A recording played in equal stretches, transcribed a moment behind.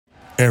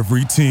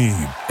Every team,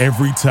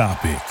 every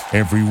topic,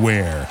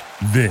 everywhere.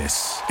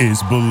 This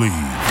is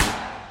Believe.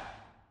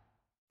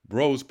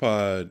 Bros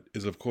Pod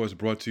is, of course,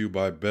 brought to you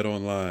by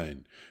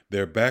BetOnline.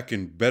 They're back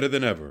and better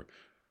than ever.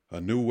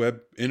 A new web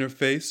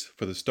interface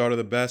for the start of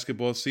the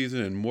basketball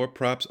season and more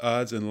props,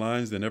 odds, and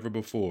lines than ever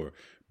before.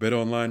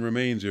 BetOnline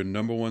remains your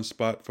number one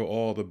spot for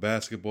all the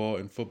basketball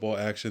and football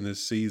action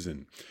this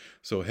season.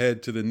 So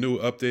head to the new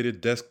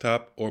updated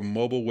desktop or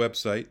mobile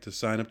website to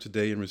sign up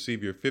today and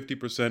receive your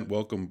 50%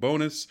 welcome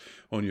bonus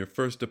on your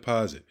first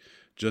deposit.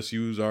 Just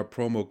use our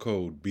promo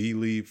code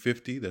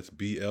BLEAV50, that's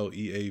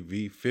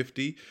BLEAV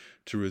 50,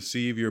 to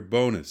receive your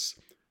bonus.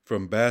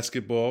 From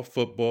basketball,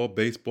 football,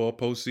 baseball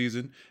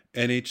postseason,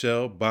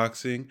 NHL,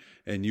 boxing,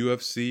 and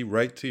UFC,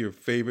 right to your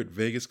favorite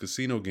Vegas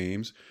casino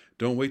games,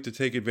 don't wait to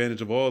take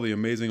advantage of all the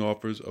amazing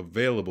offers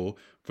available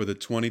for the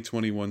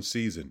 2021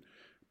 season.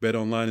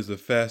 BetOnline is the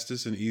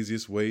fastest and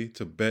easiest way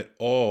to bet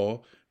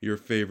all your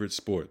favorite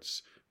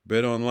sports.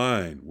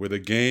 BetOnline, where the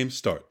game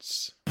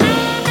starts.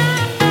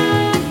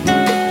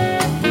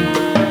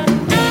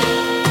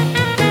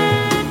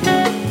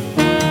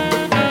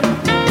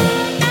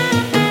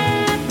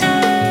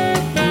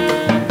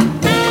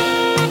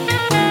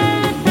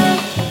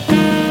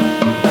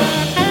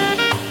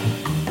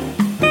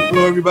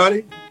 Hello,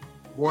 everybody,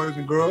 boys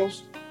and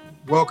girls.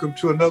 Welcome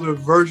to another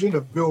version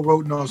of Bill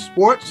Rhoden on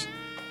Sports.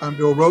 I'm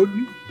Bill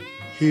Rhoden,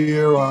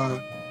 here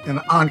in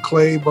an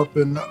enclave up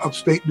in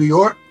upstate New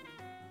York,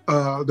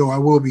 though I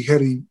will be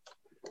heading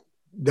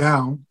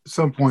down at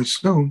some point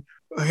soon,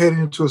 heading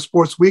into a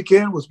sports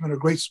weekend. It's been a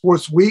great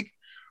sports week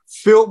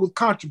filled with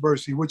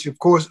controversy, which, of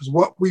course, is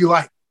what we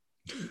like.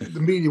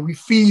 The media, we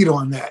feed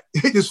on that.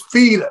 They just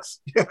feed us.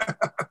 It's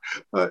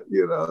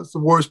the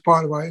worst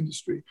part of our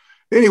industry.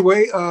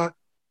 Anyway,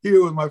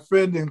 here with my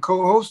friend and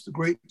co-host, the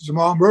great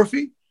Jamal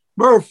Murphy.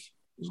 Murph,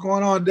 what's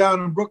going on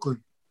down in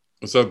Brooklyn?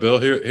 What's up, Bill?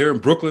 Here in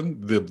Brooklyn,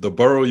 the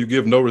borough you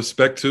give no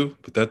respect to,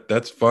 but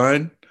that's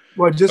fine.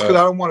 Well, just because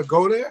I don't want to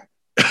go there?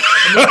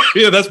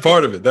 Yeah, that's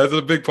part of it. That's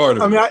a big part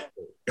of it.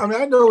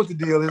 I know what the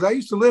deal is. I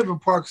used to live in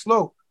Park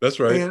Slope. That's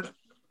right.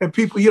 And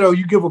people,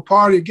 you give a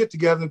party, a get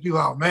together, and people,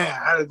 oh man,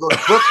 I had to go to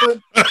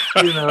Brooklyn.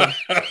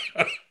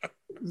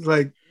 It's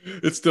like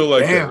it's still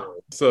like damn. That.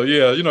 So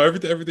yeah,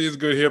 everything is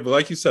good here, but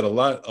like you said,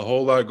 a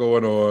whole lot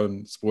going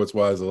on sports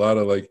wise, a lot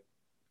of like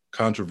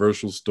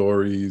controversial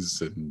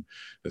stories, and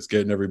it's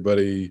getting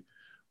everybody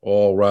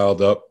all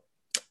riled up.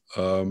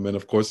 And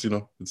of course,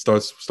 it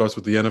starts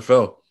with the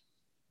NFL.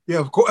 Yeah,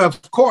 of course.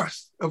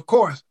 The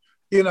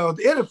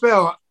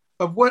NFL,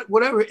 of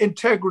whatever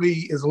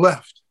integrity is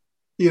left.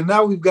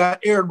 Now we've got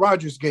Aaron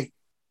Rodgers gate.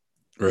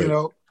 Right.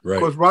 Right.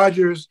 Because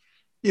Rodgers,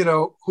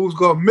 who's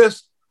going to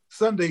miss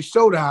Sunday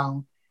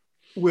showdown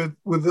with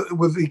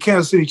the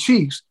Kansas City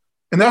Chiefs,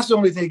 and that's the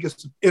only thing that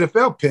gets the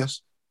NFL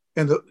pissed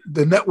and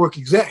the network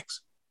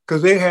execs,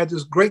 because they had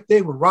this great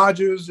thing with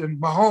Rodgers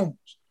and Mahomes,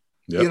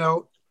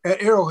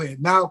 at Arrowhead.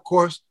 Now, of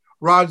course,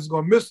 Rodgers is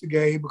going to miss the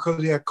game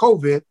because he had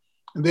COVID,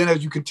 and then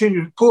as you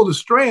continue to pull the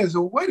strands,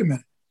 wait a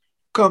minute,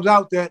 comes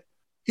out that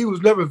he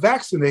was never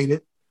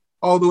vaccinated,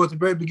 although at the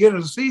very beginning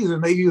of the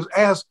season, he was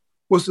asked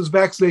what's his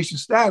vaccination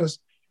status,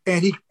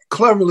 and he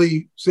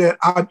cleverly said,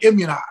 I'm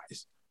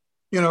immunized.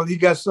 He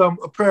got some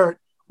apparent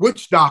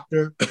witch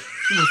doctor,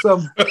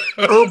 some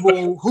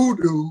herbal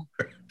hoodoo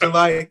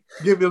to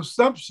give him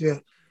some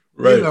shit,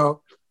 right.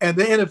 And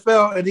the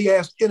NFL, and he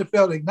asked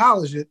NFL to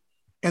acknowledge it,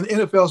 and the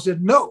NFL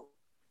said no.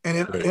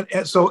 And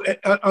so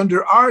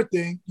under our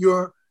thing,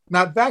 you're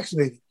not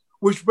vaccinated,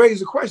 which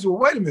raises the question,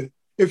 well, wait a minute.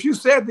 If you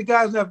said the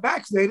guy's not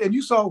vaccinated and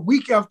you saw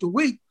week after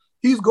week,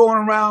 he's going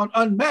around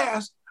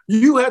unmasked,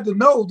 you had to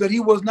know that he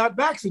was not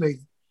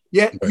vaccinated,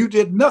 yet you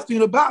did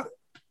nothing about it.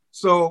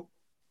 So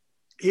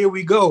here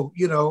we go,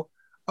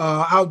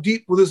 how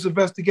deep will this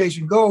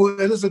investigation go?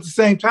 And this at the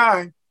same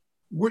time,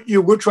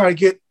 we're trying to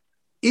get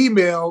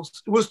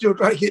emails. We're still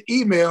trying to get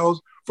emails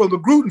from the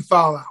Gruden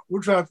fallout.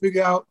 We're trying to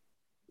figure out,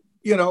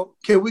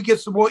 can we get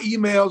some more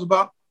emails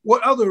about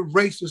what other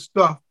racist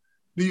stuff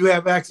do you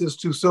have access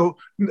to? So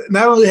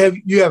not only have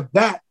you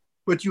that,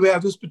 but you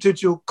have this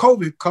potential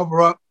COVID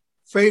cover-up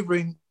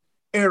favoring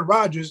Aaron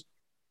Rodgers.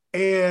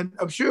 And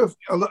I'm sure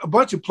a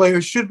bunch of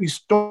players should be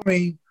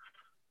storming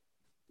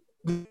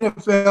the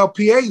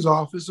NFLPA's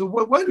office. So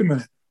wait a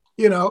minute,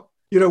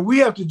 we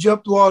have to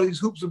jump through all these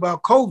hoops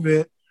about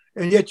COVID,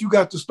 and yet you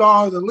got the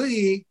star of the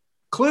league,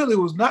 clearly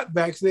was not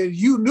vaccinated.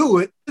 You knew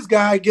it. This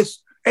guy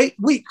gets 8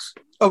 weeks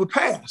of a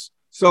pass.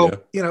 So,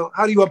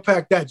 how do you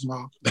unpack that,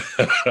 Jamal?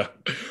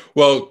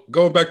 Well,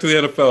 going back to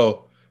the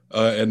NFL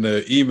and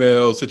the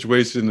email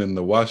situation and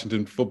the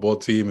Washington football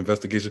team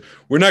investigation,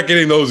 we're not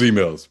getting those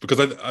emails because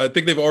I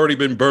think they've already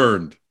been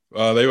burned.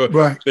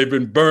 They've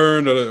been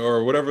burned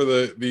or whatever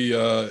they've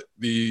been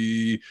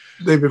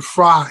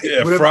fried.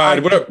 Yeah,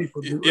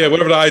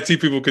 whatever the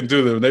IT people can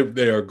do them.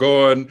 They are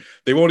gone.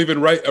 They won't even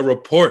write a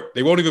report.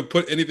 They won't even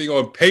put anything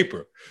on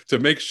paper to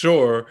make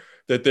sure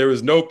that there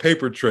is no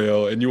paper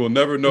trail, and you will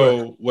never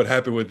know what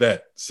happened with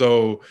that.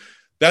 So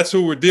that's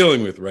who we're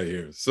dealing with right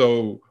here.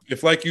 So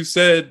if, like you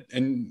said,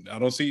 and I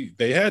don't see,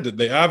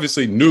 they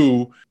obviously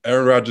knew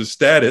Aaron Rodgers'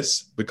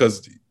 status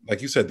because,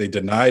 like you said, they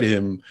denied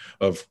him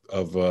of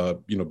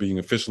being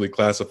officially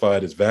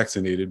classified as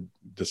vaccinated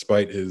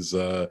despite his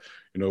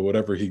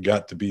whatever he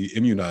got to be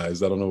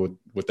immunized. I don't know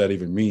what that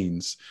even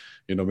means.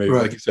 Maybe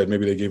like you said,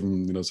 maybe they gave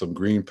him some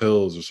green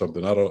pills or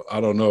something. I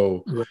don't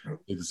know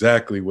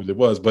exactly what it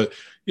was, but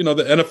the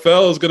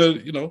NFL is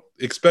gonna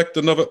expect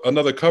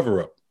another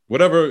cover up.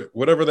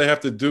 Whatever they have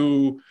to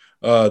do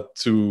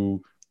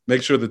to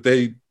make sure that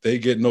they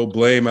get no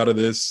blame out of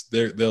this,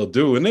 they'll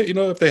do. And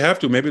if they have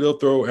to, maybe they'll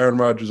throw Aaron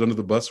Rodgers under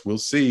the bus. We'll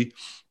see.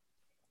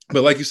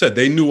 But like you said,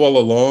 they knew all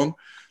along.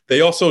 They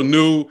also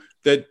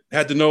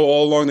had to know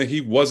all along that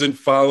he wasn't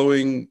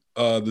following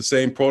the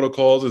same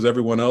protocols as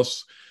everyone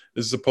else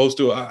is supposed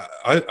to.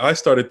 I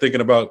started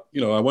thinking about,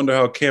 I wonder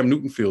how Cam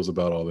Newton feels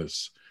about all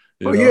this.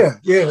 Yeah.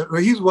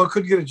 Well, he's one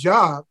couldn't get a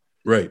job,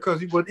 right? Because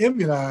he wasn't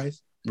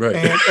immunized, right?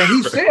 And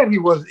he said he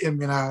wasn't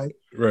immunized,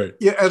 right?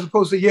 Yeah, as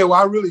opposed to well,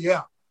 I really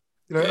am.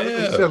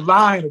 Instead of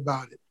lying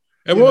about it.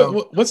 And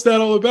what's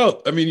that all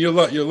about? I mean, you're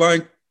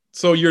lying,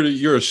 so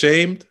you're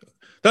ashamed.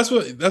 That's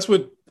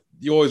what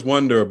you always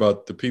wonder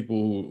about the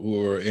people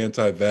who are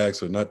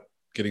anti-vax or not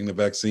getting the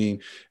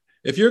vaccine.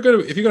 If you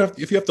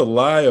have to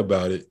lie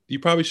about it, you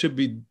probably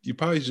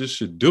just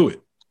should do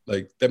it.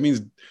 Like that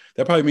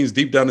probably means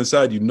deep down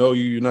inside,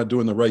 you're not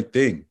doing the right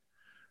thing.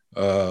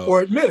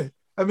 Or admit it.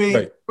 I mean,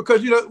 right.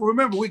 Because,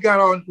 remember we got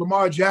on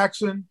Lamar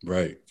Jackson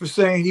for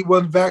saying he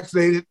wasn't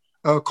vaccinated,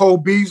 Cole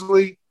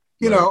Beasley,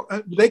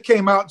 they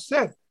came out and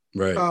said it.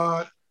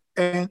 Right.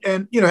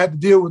 And had to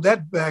deal with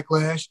that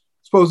backlash.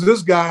 Suppose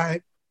this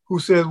guy who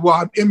says, well,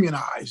 I'm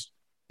immunized,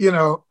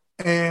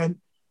 and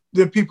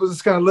then people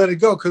just kind of let it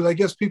go because I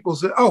guess people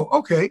said, oh,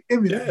 okay,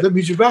 immunized. Yeah. That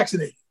means you're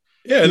vaccinated.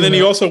 Yeah, and then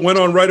he also went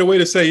on right away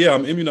to say, yeah,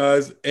 I'm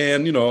immunized,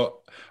 and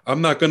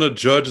I'm not going to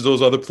judge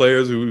those other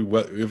players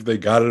if they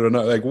got it or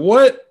not. Like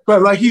what?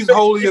 But like he's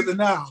holier than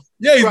thou.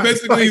 Yeah, he's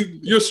basically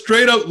you're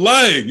straight up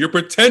lying. You're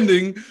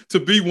pretending to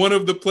be one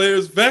of the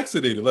players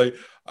vaccinated. Like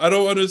I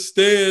don't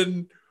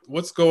understand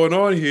what's going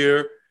on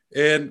here.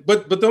 And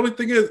but the only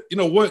thing is,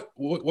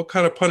 what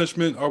kind of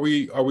punishment are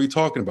we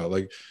talking about?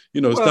 Like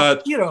it's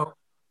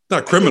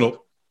not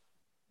criminal.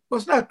 Well,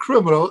 it's not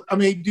criminal. I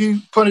mean, do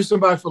you punish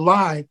somebody for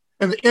lying?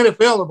 And the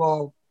NFL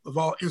of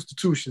all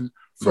institutions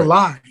for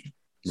lying.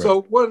 Right.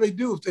 So what do they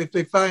do if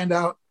they find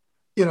out?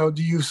 Do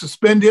you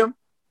suspend him?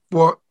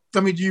 Do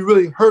you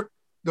really hurt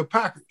the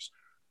Packers?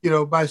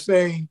 By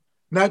saying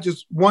not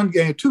just one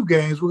game, 2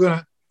 games.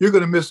 You're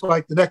gonna miss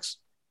like the next,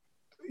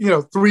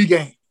 3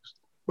 games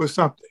or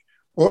something,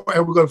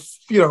 and we're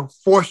gonna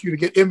force you to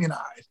get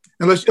immunized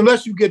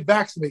unless you get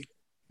vaccinated.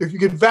 If you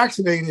get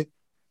vaccinated,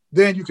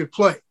 then you could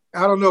play.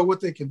 I don't know what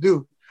they can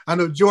do. I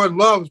know Jordan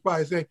Love is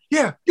probably saying,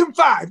 "Yeah, give him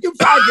 5 games."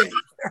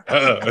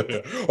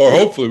 Or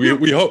hopefully,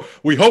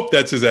 we hope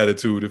that's his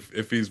attitude.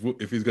 If he's going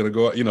to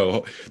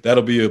go,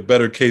 that'll be a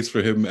better case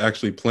for him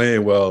actually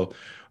playing well,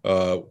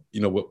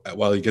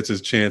 while he gets his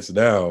chance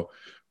now.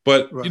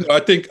 But I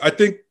think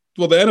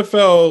well, the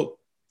NFL,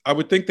 I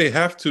would think they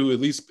have to at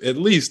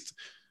least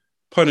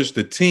punish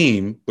the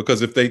team,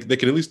 because if they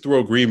can at least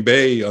throw Green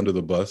Bay under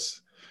the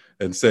bus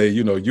and say,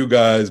 you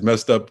guys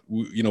messed up.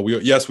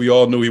 We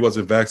all knew he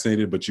wasn't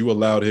vaccinated, but you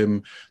allowed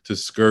him to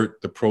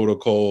skirt the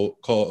protocol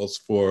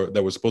calls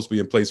that were supposed to be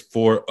in place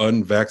for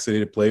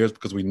unvaccinated players,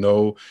 because we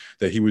know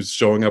that he was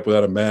showing up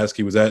without a mask.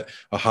 He was at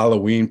a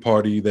Halloween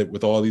party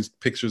with all these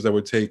pictures that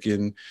were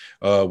taken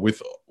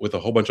with a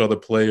whole bunch of other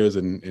players,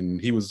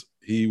 and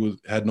he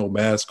had no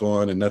mask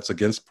on, and that's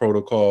against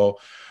protocol.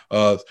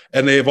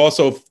 And they have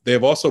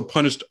also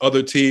punished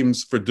other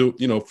teams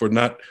for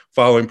not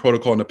following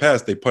protocol in the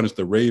past. They punished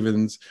the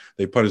Ravens.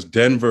 They punished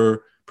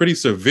Denver pretty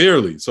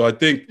severely. So I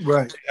think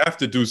they have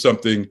to do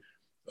something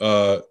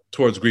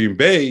towards Green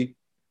Bay,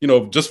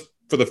 just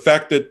for the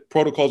fact that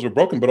protocols were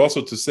broken, but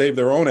also to save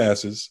their own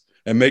asses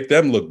and make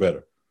them look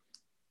better.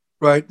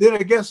 Right. Then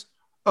I guess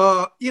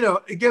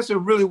there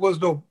really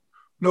was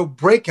no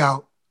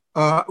breakout.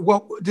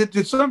 Well,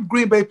 did some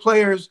Green Bay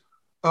players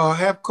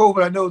have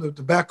COVID? I know that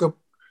the backup,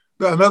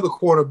 another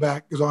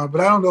quarterback is on,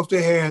 but I don't know if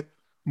they had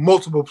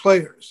multiple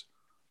players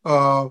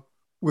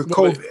with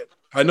COVID.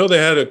 I know they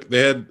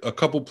had a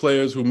couple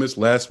players who missed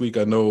last week.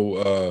 I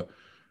know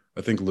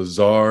I think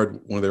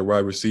Lazard, one of their wide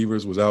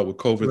receivers, was out with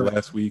COVID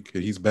last week,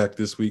 and he's back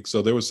this week.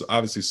 So there was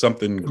obviously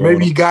something going on.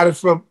 Maybe he got it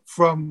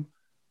from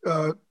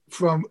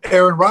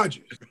Aaron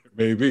Rodgers.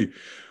 Maybe,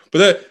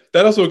 but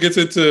that also gets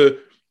into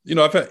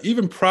I've had,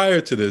 even prior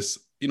to this,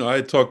 I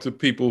had talked to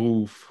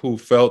people who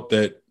felt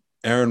that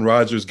Aaron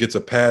Rodgers gets a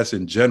pass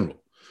in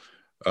general.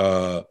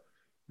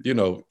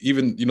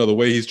 Even the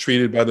way he's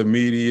treated by the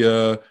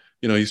media,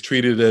 he's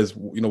treated as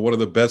one of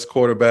the best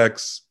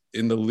quarterbacks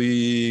in the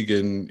league,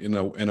 and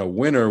a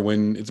winner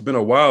when it's been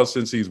a while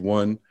since he's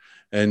won.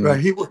 And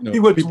he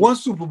won one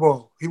Super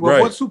Bowl. He won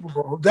one Super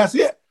Bowl. That's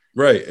it.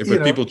 Right.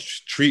 But people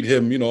treat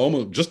him,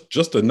 almost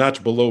just a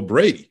notch below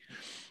Brady.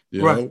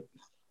 Right.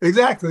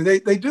 Exactly.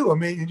 They do. I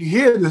mean, you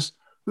hear this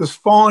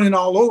fawning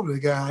all over the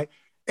guy.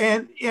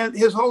 And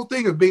his whole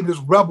thing of being this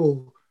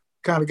rebel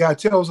kind of guy,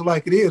 tells it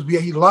like it is. But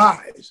yeah, he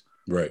lies.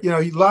 Right.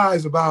 He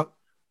lies about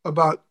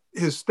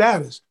his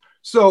status.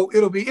 So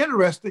it'll be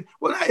interesting.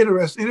 Well, not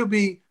interesting. It'll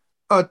be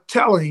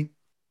telling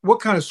what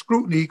kind of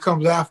scrutiny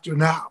comes after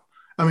now.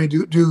 I mean,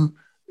 do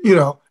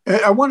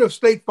I wonder if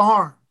State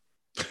Farm,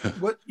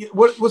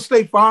 what's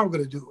State Farm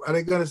going to do? Are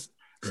they going to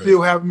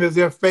still have him as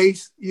their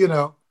face?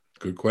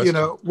 Good question.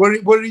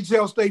 What did he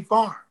tell State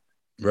Farm?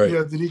 Right.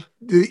 Did he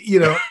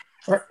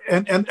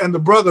and the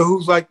brother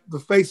who's like the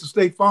face of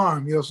State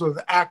Farm, sort of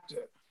the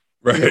actor.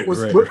 Right.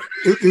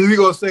 Is he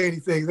going to say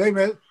anything? Hey,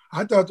 man,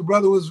 I thought the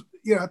brother was,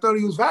 I thought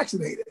he was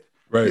vaccinated.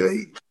 Right.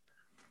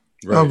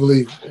 Right.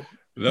 Unbelievable.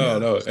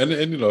 No.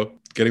 And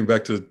getting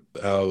back to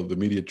how the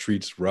media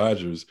treats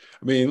Rodgers,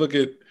 I mean, look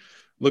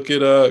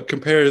at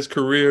compare his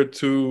career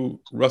to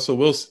Russell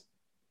Wilson.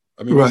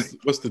 I mean,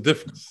 what's the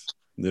difference?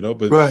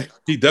 But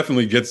he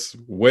definitely gets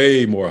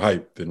way more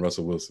hype than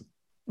Russell Wilson.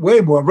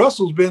 Way more.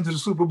 Russell's been to the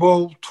Super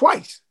Bowl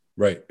twice.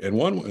 Right. And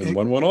won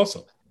one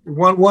also.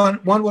 Won one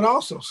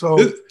also. So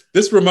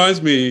this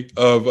reminds me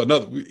of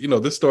another,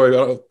 this story.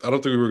 I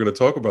don't think we were going to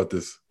talk about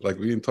this. Like,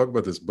 we didn't talk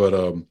about this, but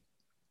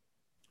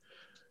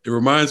it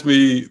reminds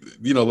me,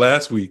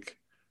 last week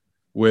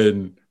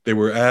when they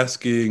were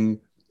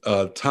asking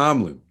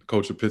Tomlin,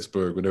 coach of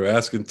Pittsburgh, when they were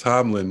asking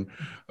Tomlin,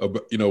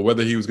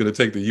 whether he was going to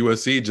take the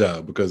USC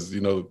job because,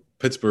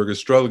 Pittsburgh is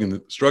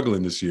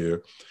struggling this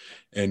year.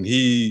 And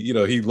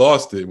he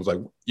lost it. It was like,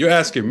 you're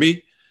asking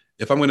me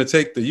if I'm going to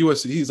take the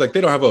USC. He's like, they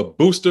don't have a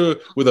booster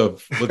with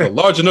a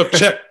large enough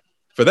check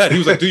for that. He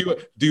was like, do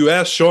you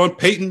ask Sean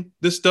Payton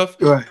this stuff?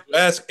 Right. Do you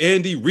ask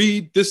Andy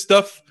Reid this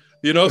stuff?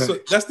 Right. So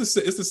it's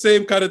the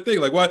same kind of thing.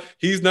 Like, why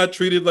he's not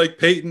treated like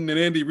Peyton and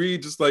Andy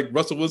Reid, just like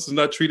Russell Wilson's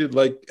not treated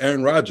like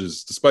Aaron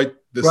Rodgers, despite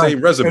the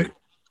same resume.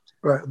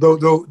 Right.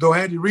 Though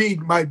Andy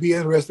Reid might be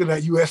interested in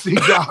that USC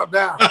job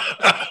now.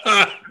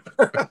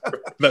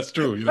 That's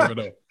true. You never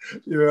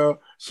know.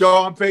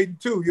 Sean Payton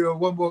too.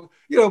 One more.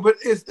 But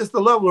it's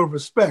the level of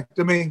respect.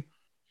 I mean,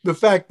 the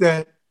fact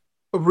that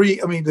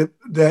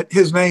that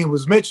his name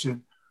was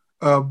mentioned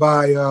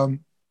by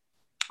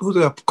who's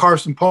that?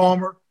 Carson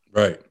Palmer.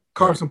 Right.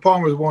 Carson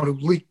Palmer is the one who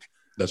leaked.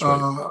 That's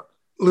right.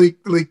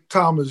 Leaked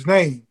Tomlin's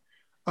name.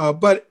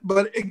 But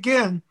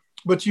again,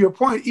 to your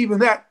point, even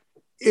that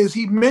is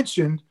he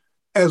mentioned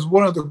as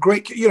one of the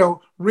great,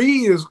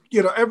 Reid is,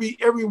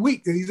 every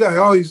week that he's like,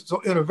 oh, he's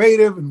so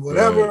innovative and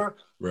whatever.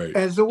 Right.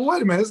 And so,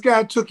 wait a minute, this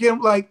guy took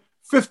him like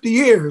 50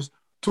 years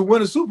to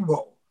win a Super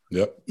Bowl.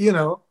 Yep.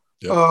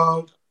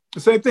 The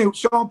same thing,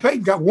 Sean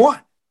Payton got one.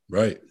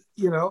 Right.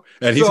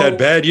 And he's had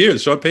bad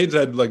years. Sean Payton's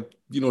had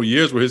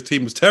years where his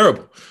team was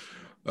terrible.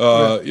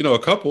 A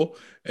couple.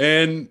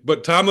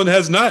 But Tomlin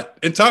has not.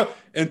 And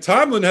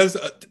Tomlin has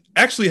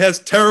actually has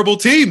terrible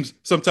teams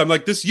sometimes.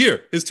 Like this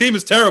year, his team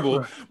is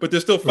terrible, but they're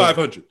still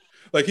 500. Right.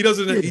 Like he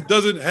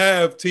doesn't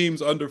have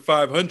teams under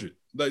 500.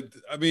 Like,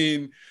 I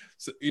mean,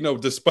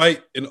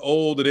 despite an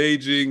old and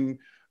aging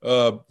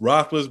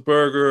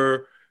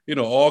Roethlisberger,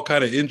 all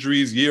kind of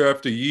injuries year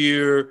after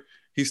year,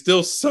 he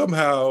still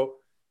somehow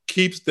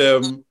keeps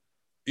them,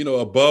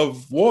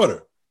 above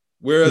water.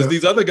 Whereas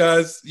these other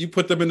guys, you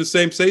put them in the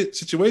same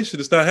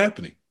situation, it's not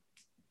happening.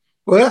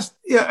 Well,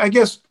 I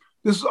guess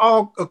this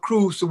all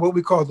accrues to what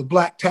we call the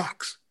black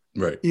tax.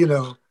 Right.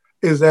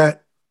 Is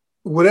that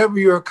whatever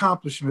your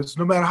accomplishments,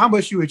 no matter how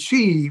much you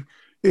achieve,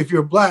 if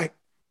you're black,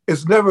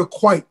 it's never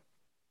quite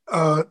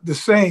the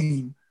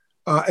same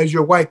as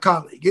your white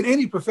colleague in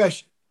any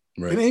profession.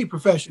 Right. In any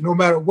profession, no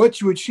matter what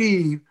you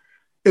achieve,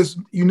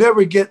 you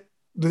never get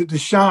the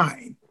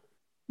shine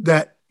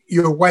that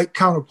your white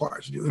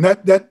counterparts do. And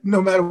that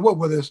no matter what,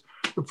 whether it's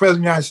the president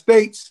of the United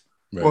States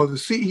or the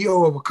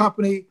CEO of a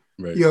company,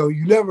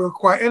 you never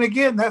quite. And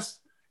again,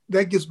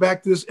 that gets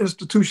back to this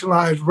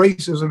institutionalized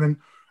racism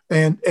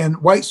and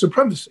white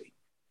supremacy.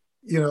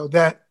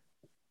 That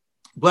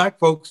black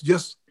folks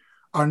just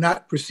are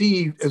not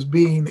perceived as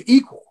being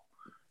equal.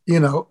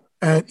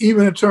 And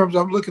even in terms,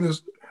 I'm looking at,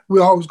 we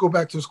always go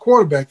back to this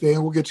quarterback thing,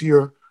 and we'll get to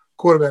your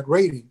quarterback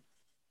rating.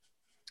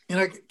 And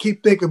I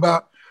keep thinking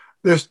about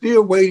they're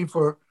still waiting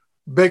for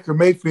Baker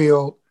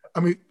Mayfield.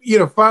 I mean,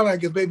 finally, I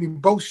guess maybe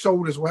both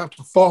shoulders will have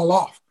to fall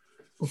off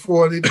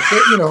before they,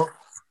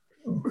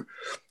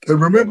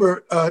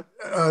 remember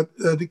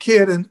the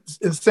kid in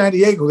San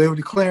Diego, they were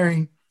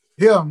declaring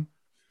him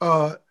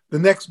the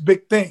next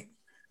big thing.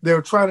 They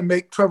were trying to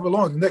make Trevor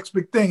Lawrence the next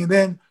big thing. And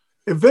then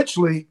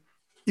eventually,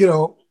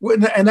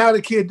 and now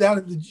the kid down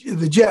at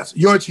the Jets,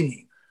 your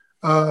team,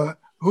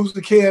 who's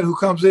the kid who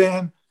comes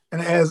in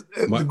and has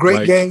the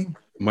great game?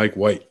 Mike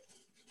White.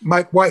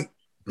 Mike White.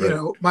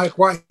 Right. Mike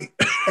White.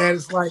 And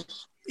it's like,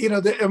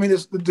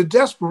 the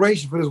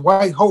desperation for this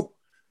white hope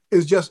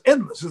is just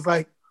endless. It's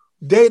like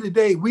day to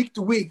day, week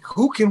to week,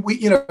 who can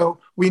we,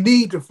 we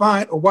need to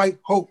find a white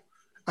hope.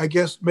 I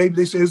guess maybe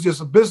they say it's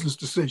just a business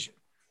decision.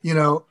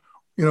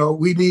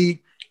 We need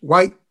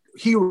white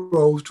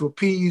heroes to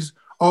appease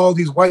all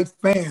these white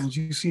fans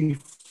you see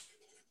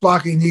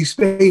flocking these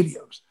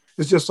stadiums.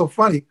 It's just so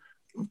funny.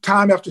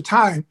 Time after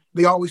time,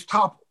 they always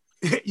topple,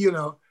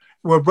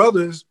 where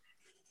brothers,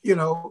 you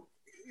know,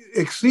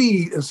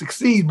 exceed and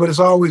succeed, but it's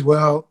always,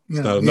 well,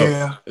 you know, not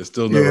enough. It's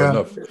still never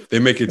enough. They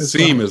make it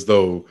seem as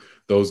though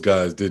those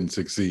guys didn't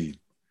succeed.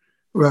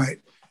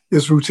 Right.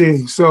 It's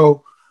routine.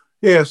 So,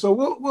 yeah. So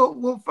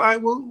we'll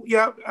find.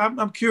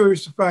 I'm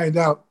curious to find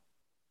out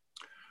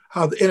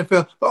how the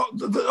NFL.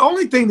 The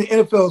only thing the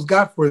NFL's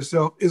got for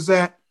itself is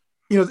that,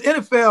 you know, the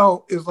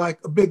NFL is like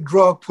a big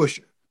drug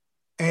pusher,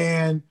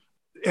 and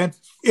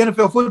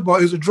NFL football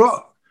is a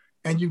drug,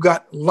 and you've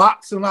got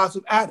lots and lots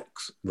of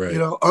addicts. Right. You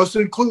know, us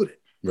included.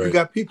 Right. You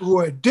got people who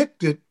are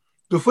addicted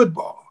to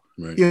football.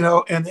 Right. You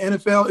know, and the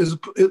NFL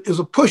is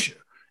a pusher,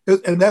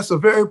 and that's a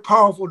very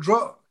powerful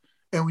drug.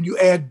 And when you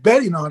add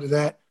betting onto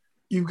that,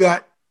 you've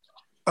got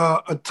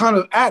a ton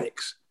of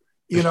addicts,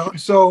 you know.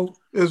 So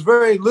there's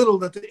very little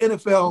that the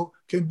NFL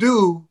can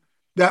do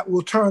that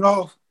will turn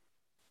off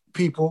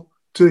people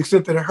to the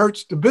extent that it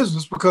hurts the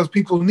business, because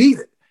people need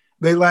it.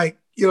 They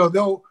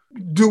they'll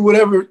do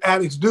whatever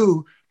addicts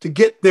do to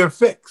get their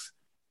fix.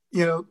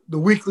 You know, the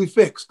weekly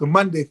fix, the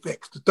Monday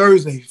fix, the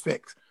Thursday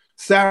fix,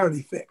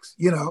 Saturday fix,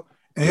 you know.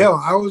 And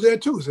hell, I was there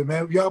too. I said,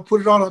 man, if y'all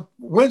put it on a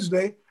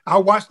Wednesday,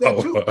 I'll watch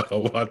that too.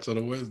 I'll watch on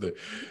a Wednesday.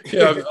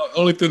 Yeah, the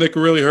only thing that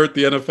can really hurt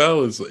the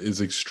NFL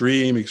is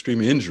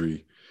extreme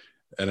injury.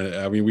 And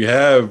I mean, we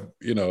have,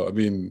 you know, I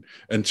mean,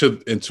 and to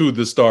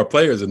the star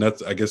players, and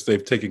that's, I guess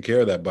they've taken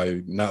care of that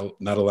by not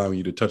allowing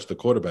you to touch the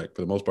quarterback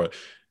for the most part,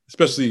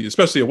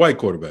 especially a white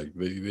quarterback.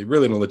 They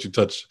really don't let you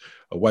touch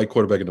a white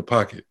quarterback in the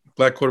pocket.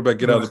 Black quarterback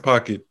get out of the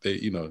pocket. They,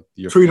 you know,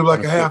 treat him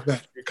like a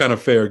halfback. Kind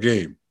of fair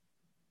game.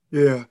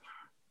 Yeah,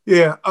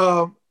 yeah.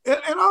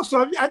 And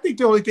also, I think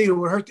the only thing that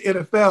would hurt the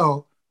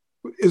NFL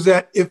is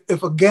that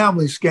if a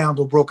gambling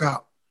scandal broke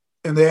out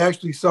and they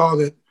actually saw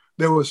that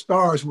there were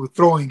stars who were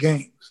throwing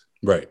games.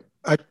 Right.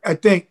 I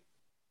think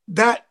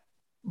that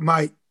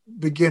might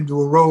begin to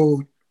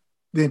erode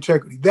the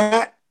integrity.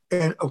 That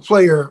and a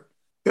player,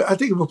 I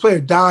think if a player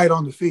died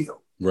on the field.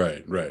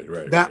 Right.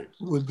 That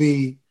would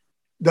be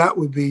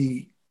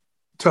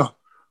tough.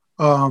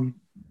 You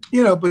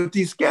know, but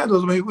these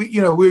scandals, I mean,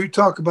 we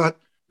talk about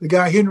the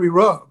guy Henry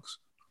Ruggs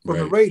from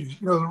the Raiders.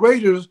 You know, the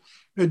Raiders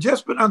had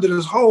just been under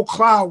this whole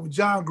cloud with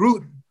John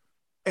Gruden,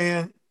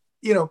 and,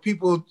 you know,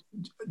 people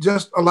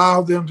just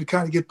allowed them to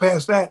kind of get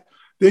past that.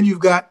 Then you've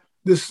got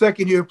this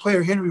second-year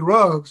player, Henry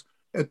Ruggs,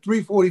 at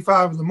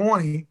 3:45 in the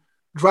morning,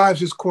 drives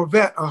his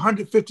Corvette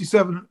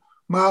 157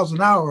 miles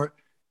an hour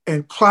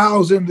and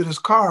plows into this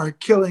car,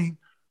 killing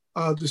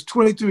this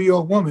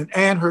 23-year-old woman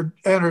and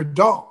her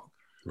dog.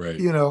 Right.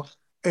 You know,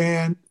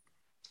 and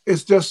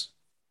it's just,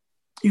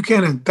 you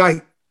can't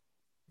indict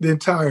the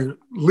entire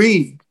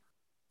league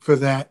for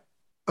that.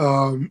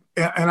 And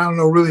I don't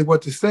know really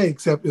what to say,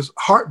 except it's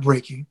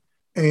heartbreaking.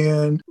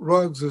 And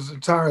Ruggs'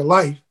 entire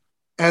life,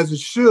 as it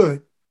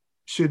should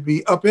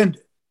be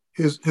upended.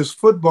 His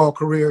football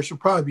career should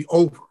probably be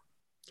over.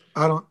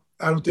 I don't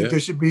think there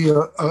should be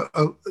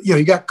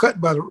he got cut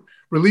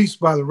released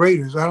by the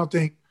Raiders. I don't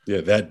think.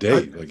 Yeah, that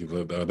day,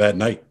 that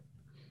night.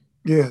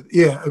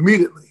 Yeah,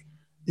 immediately.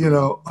 You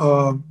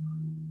know,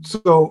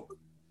 so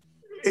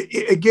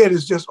again,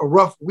 it's just a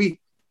rough week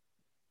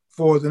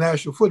for the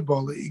National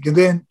Football League. And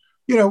then,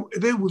 you know,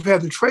 we've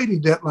had the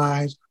trading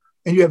deadlines,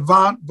 and you have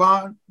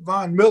Von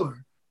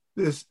Miller,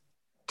 this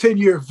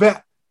 10-year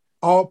vet,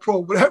 all pro,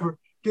 whatever,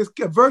 gets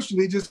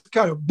virtually just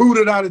kind of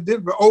booted out of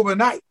Denver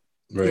overnight.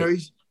 Right. You know,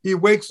 he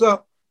wakes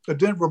up a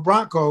Denver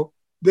Bronco,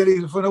 then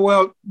he's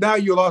well, now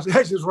you lost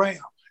Texas Ram.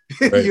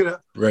 Right. You know?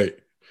 Right.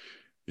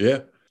 Yeah.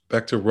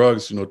 Back to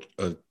Ruggs, you know,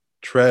 a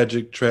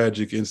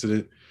tragic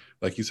incident.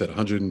 Like you said,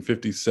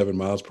 157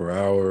 miles per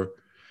hour.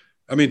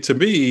 I mean, to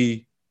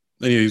me,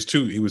 he was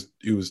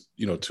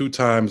 2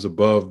 times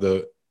above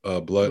the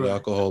blood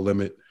alcohol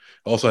limit.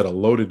 Also had a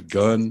loaded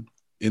gun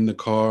in the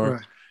car.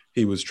 Right.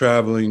 He was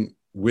traveling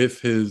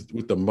with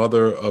the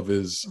mother of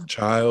his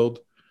child,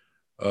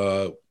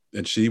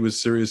 and she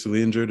was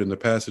seriously injured in the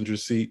passenger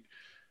seat.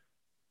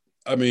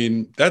 I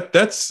mean,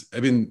 that's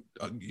going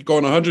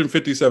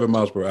 157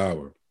 miles per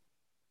hour.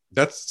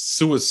 That's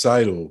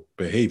suicidal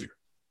behavior.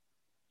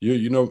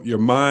 You know, your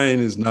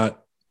mind is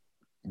not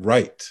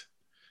right.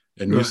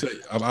 And you say,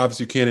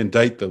 obviously you can't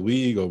indict the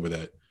league over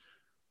that,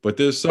 but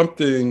there's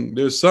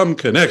some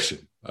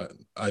connection.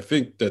 I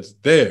think that's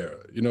there,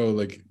 you know,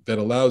 like that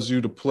allows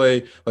you to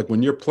play, like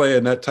when you're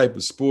playing that type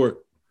of sport.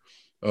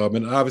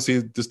 And obviously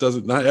this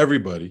not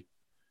everybody,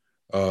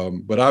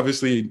 but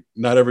obviously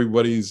not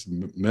everybody's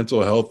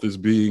mental health is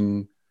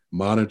being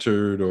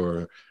monitored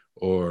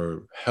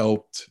or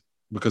helped,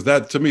 because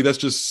that, to me, that's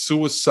just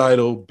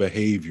suicidal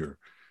behavior.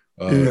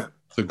 To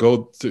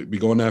be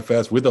going that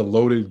fast with a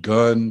loaded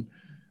gun.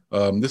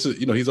 This is,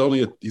 you know, he's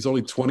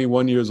only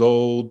 21 years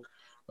old,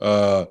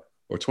 or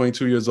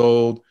 22 years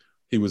old.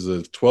 He was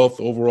a 12th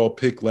overall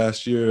pick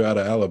last year out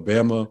of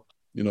Alabama.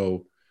 You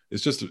know,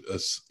 it's just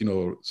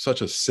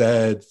such a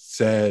sad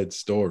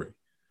story.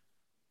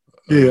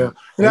 Yeah,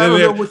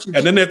 and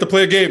then they have to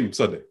play a game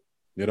Sunday.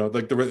 You know,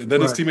 like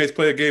then his teammates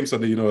play a game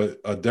Sunday. You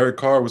know, Derek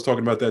Carr was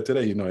talking about that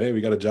today. You know, hey,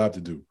 we got a job to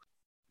do.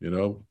 You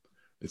know,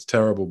 It's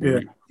terrible, but Yeah.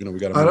 we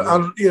got to I, move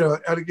on.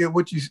 I don't get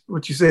what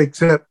you say,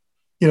 except,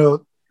 the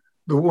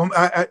woman.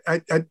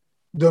 I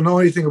don't know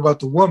anything about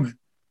the woman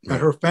and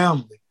Right. her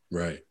family.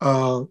 Right.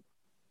 But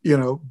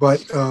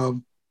I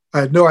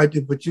had no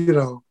idea. But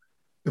the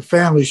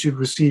family should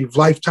receive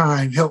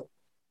lifetime help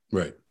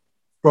Right.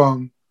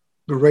 from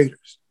the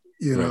Raiders.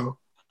 Right.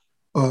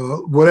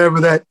 Whatever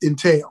that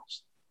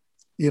entails.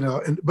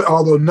 But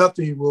although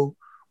nothing will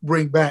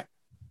bring back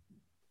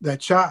that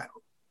child.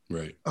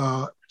 Right.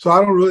 So I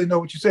don't really know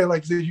what you say.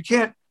 Like I said, you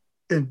can't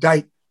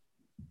indict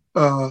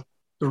the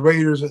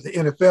Raiders or the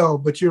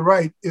NFL, but you're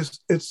right.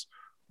 It's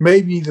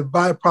maybe the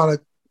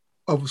byproduct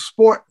of a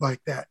sport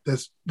like that.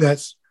 That's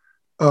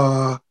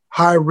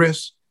high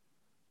risk,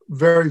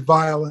 very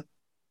violent.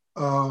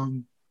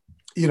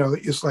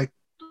 It's like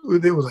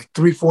it was like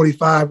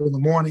 3:45 in the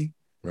morning.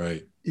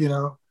 Right.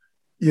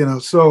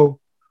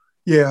 So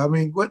yeah. I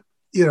mean, what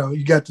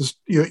you got this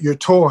your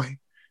toy,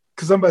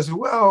 because somebody said,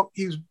 well,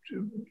 he's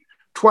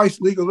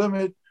twice legal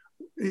limit.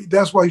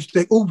 That's why you should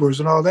take Ubers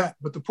and all that.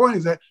 But the point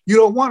is that you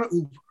don't want an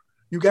Uber.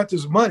 You got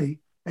this money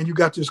and you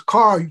got this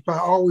car you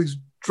probably always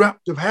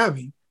dreamt of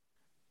having.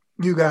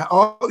 You got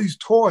all these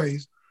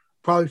toys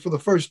probably for the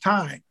first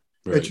time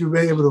that you've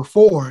been able to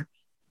afford,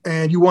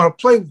 and you want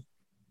to play with,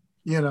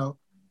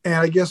 And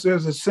I guess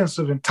there's a sense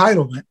of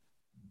entitlement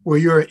where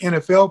you're an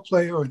NFL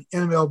player or an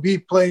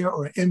MLB player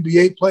or an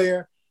NBA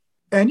player.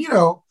 And,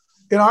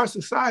 in our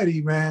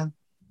society, man,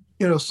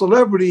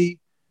 celebrity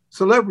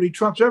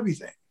trumps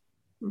everything.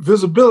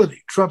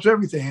 Visibility trumps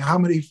everything. How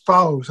many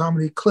followers, how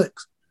many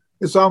clicks.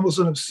 It's almost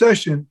an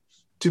obsession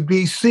to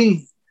be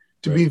seen,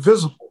 to be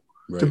visible,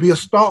 to be a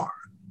star.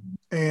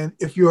 And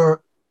if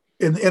you're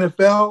in the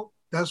NFL,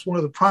 that's one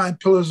of the prime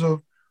pillars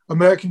of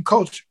American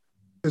culture,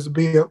 is to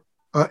be an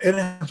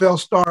NFL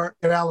star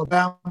at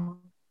Alabama,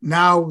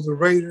 now with the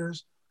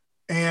Raiders.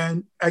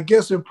 And I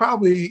guess there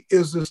probably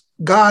is this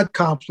God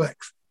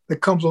complex that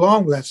comes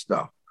along with that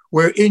stuff,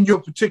 where in your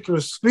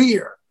particular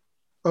sphere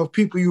of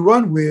people you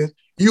run with,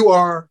 you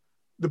are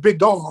the big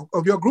dog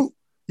of your group.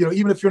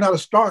 Even if you're not a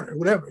starter,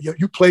 whatever,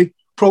 you play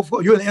pro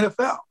football, you're in the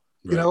NFL,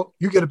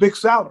 you get a big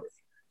salary.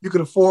 You could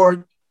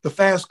afford the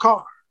fast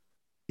car,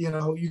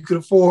 you could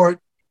afford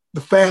the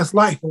fast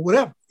life or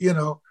whatever,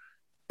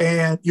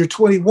 and you're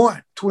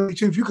 21,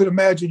 22. If you could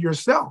imagine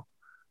yourself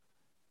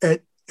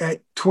at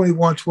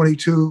 21,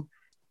 22,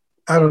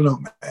 I don't know,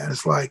 man.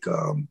 It's like,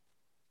 I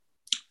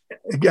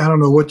don't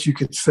know what you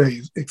could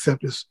say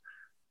except it's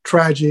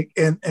tragic.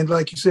 And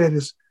like you said,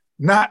 it's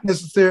not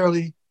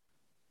necessarily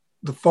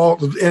the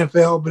fault of the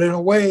NFL, but in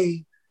a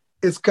way,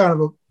 it's kind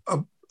of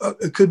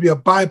it could be a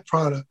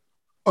byproduct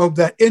of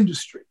that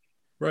industry.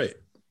 Right.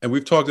 And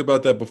we've talked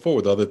about that before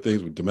with other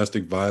things, with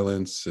domestic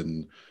violence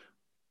and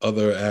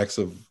other acts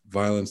of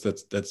violence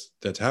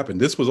that's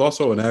happened. This was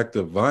also an act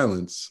of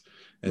violence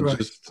and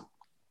just,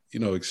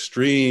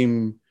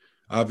 extreme,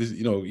 obviously,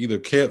 either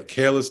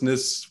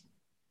carelessness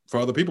for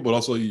other people, but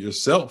also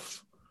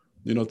yourself,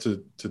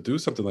 to do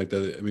something like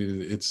that. I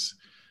mean,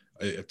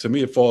 to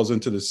me, it falls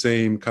into the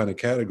same kind of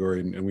category,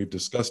 and we've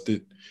discussed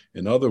it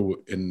in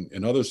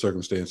other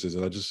circumstances.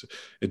 And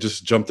it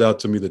just jumped out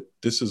to me that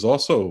this is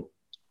also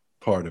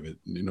part of it.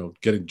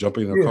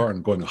 Jumping in a car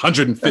and going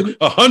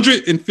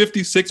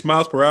 156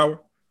 miles per hour.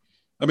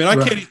 I mean,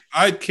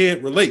 I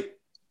can't relate.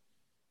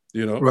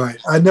 Right.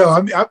 I know.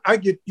 I mean, I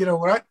get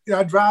when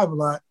I drive a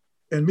lot,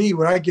 and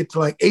when I get to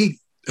like 80,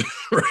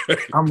 right.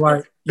 I'm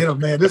like,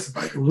 man, this is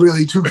like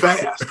really too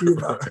fast.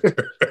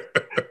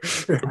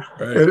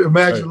 Right.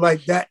 Imagine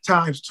like that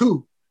times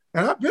two.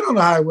 And I've been on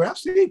the highway. I've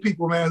seen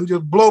people, man, who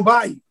just blow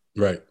by you.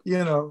 Right.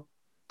 And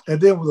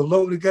then with a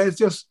loaded guy, it's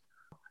just,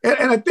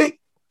 and I think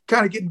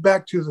kind of getting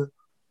back to the,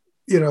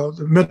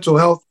 the mental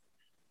health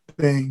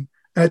thing.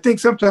 And I think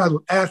sometimes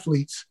with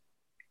athletes,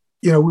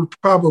 we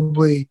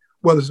probably,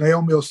 whether it's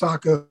Naomi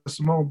Osaka,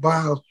 Simone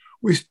Biles,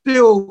 we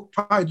still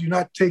probably do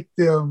not take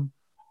them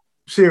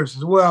serious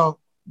as well.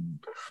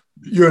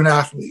 You're an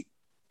athlete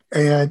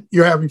and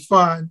you're having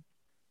fun.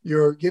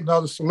 You're getting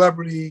all the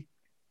celebrity.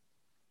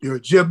 You're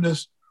a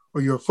gymnast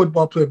or you're a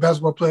football player,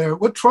 basketball player.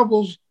 What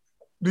troubles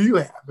do you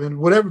have? And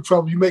whatever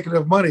trouble, you make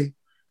enough money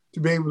to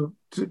be able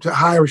to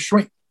hire a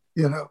shrink,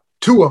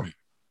 two of them.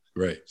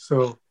 Right.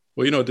 So,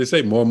 well, they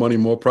say more money,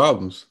 more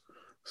problems.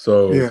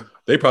 So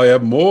they probably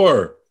have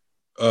more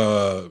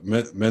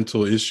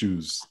mental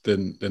issues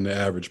than the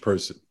average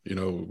person,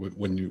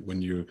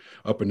 when you're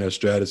up in that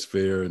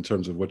stratosphere in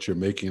terms of what you're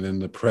making and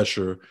the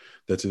pressure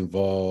that's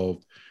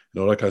involved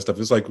and all that kind of stuff.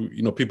 It's like,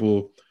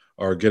 people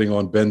are getting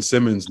on Ben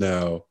Simmons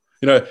now.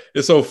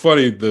 It's so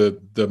funny,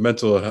 the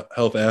mental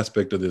health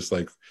aspect of this,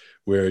 like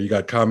where you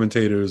got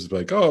commentators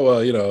like, oh,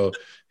 well,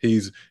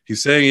 he's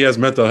saying he has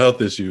mental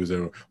health issues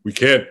and we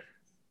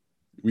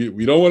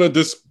don't want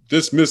to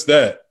dismiss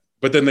that.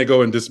 But then they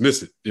go and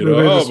dismiss it,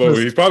 but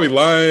he's probably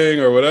lying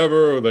or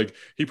whatever. Or like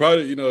he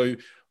probably,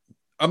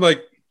 I'm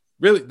like,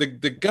 really,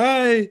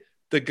 the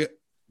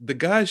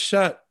guy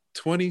shot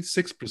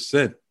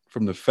 26%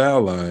 from the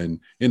foul line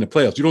in the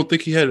playoffs. You don't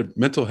think he had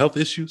mental health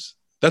issues?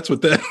 That's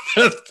what that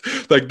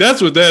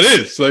that's what that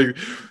is. Like,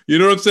 you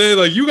know what I'm saying?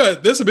 Like,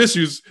 there's some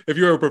issues if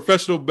you're a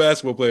professional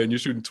basketball player and you're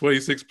shooting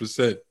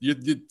 26%.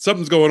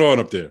 Something's going on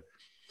up there.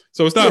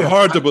 So it's not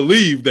hard to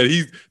believe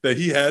that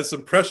he has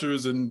some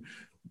pressures and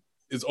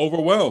is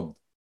overwhelmed.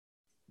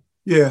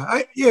 Yeah,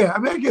 I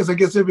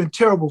guess there've been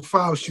terrible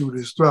foul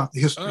shooters throughout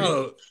the history.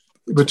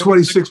 But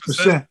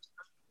 26%,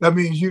 that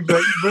means you've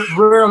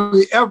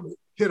rarely ever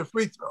hit a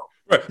free throw.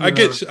 Right. I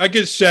get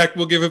Shaq.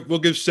 We'll give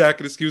Shaq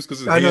an excuse because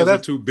his hands are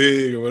too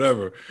big or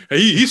whatever. And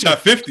he shot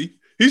 50.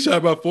 He shot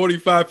about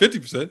 45,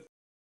 50%.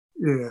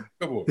 Yeah.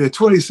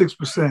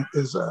 26%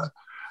 is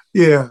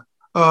you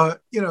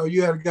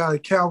had a guy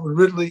like Calvin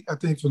Ridley, I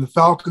think, from the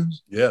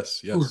Falcons.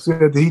 Yes. Who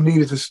said that he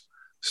needed to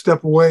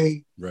step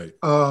away. Right.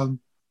 From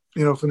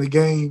the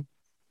game.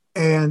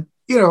 And,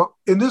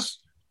 in this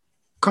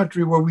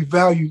country where we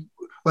value,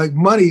 like,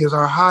 money is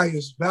our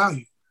highest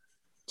value.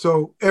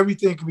 So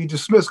everything can be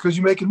dismissed because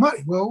you're making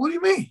money. Well, what do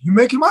you mean? You're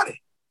making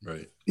money.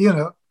 Right.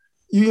 You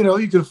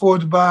can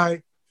afford to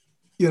buy,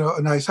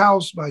 a nice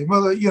house by your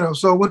mother,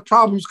 so what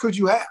problems could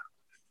you have?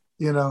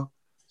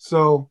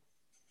 So,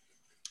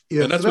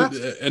 yeah.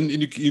 And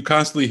you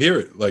constantly hear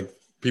it, like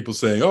people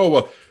saying, oh,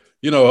 well,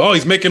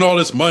 he's making all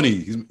this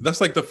money. That's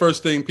like the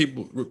first thing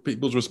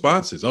people's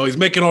response is, oh, he's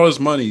making all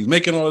this money. He's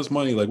making all this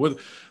money. Like what,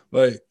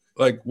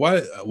 like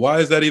why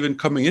is that even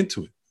coming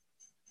into it?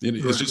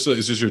 It's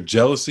just your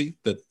jealousy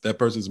that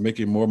person's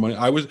making more money.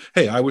 I wish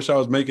I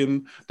was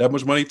making that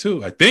much money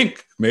too. I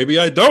think maybe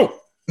I don't.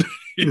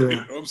 You know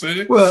what I'm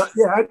saying? Well,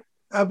 yeah,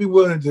 I'd be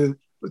willing to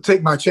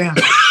take my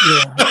chances.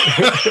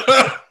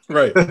 Yeah.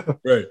 Right.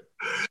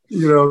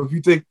 If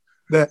you think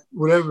that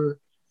whatever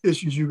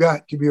issues you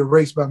got can be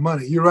erased by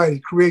money, you're right.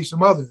 It creates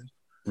some others,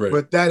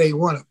 but that ain't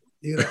one of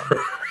them.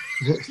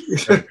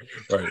 Right.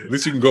 At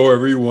least you can go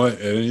wherever you want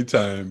at any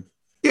time.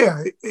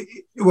 Yeah.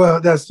 Well,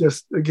 that's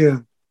just,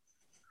 again,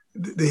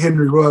 the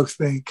Henry Ruggs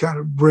thing kind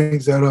of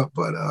brings that up,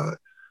 but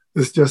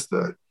it's just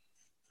a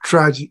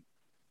tragic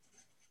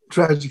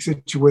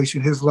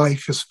situation. His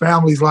life, his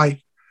family's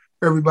life,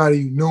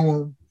 everybody who knew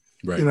him,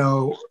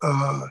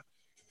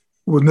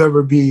 will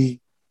never be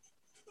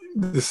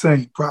the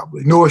same,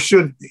 probably, nor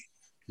should it be.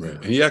 Right.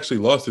 And he actually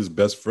lost his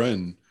best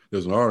friend.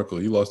 There's an article.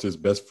 He lost his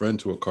best friend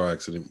to a car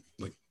accident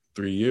like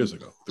 4 years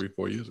ago.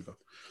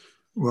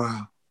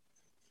 Wow.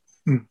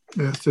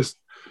 That's just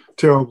a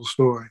terrible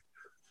story.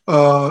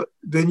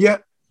 Then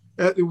yet,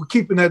 we're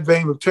keeping that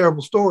vein of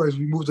terrible stories.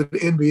 We move to the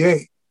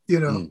NBA.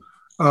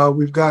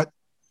 We've got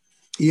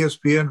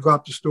ESPN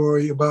dropped a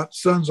story about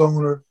Suns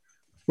owner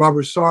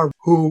Robert Sarver,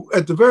 who,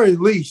 at the very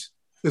least,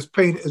 is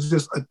painted as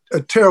just a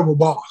terrible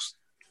boss.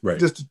 Right.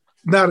 Just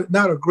not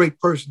a great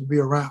person to be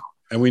around.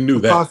 And we knew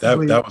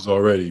that was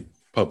already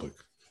public.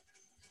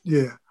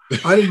 Yeah,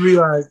 I didn't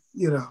realize,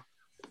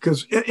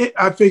 because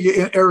I figure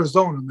in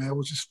Arizona, man,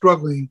 which is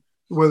struggling,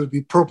 whether it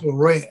be purple or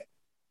red,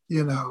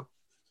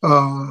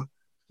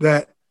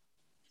 that,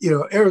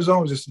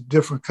 Arizona is just a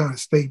different kind of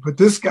state. But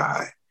this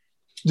guy,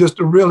 just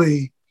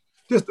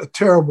a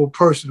terrible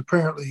person,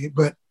 apparently.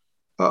 But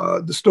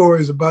the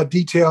story is about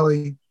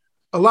detailing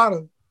a lot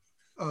of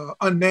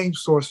unnamed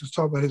sources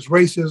talk about his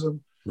racism,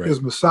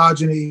 his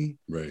misogyny,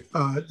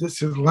 just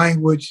his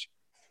language,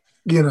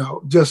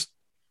 just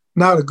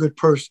not a good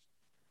person.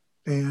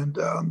 And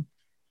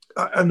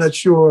I'm not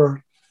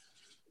sure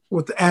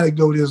what the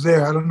anecdote is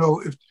there. I don't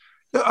know if,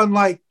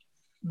 unlike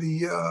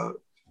the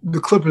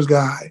Clippers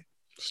guy,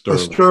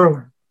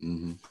 Sterling,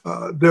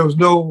 there's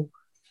no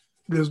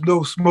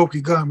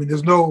smoking gun. I mean,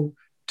 there's no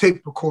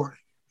tape recording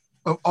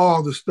of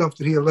all the stuff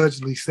that he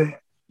allegedly said.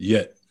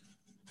 Yet.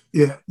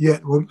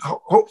 Well,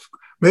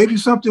 maybe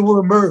something will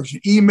emerge.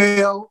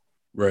 Email.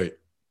 Right.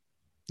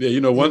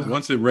 Yeah,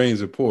 once it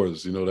rains, it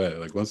pours. You know that.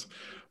 Like once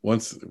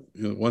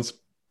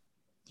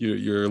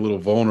you're a little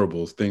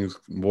vulnerable,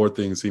 more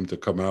things seem to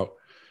come out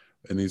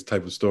in these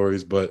type of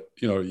stories. But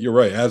you're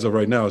right. As of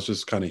right now, it's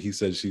just kind of he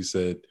said, she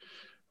said.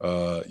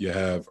 You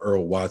have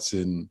Earl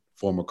Watson,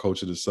 former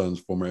coach of the Suns,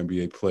 former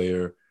NBA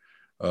player.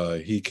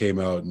 He came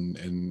out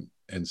and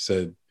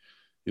said,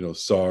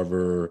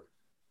 Sarver,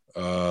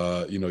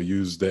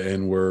 used the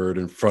N-word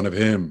in front of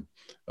him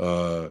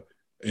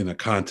in a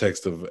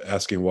context of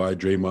asking why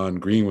Draymond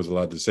Green was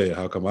allowed to say it.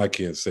 How come I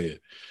can't say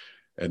it?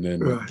 And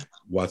then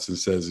Watson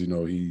says,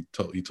 he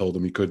told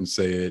him he couldn't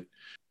say it.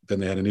 Then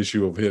they had an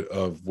issue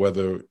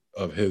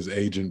of his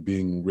agent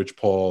being Rich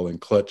Paul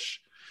and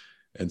Clutch,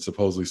 and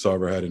supposedly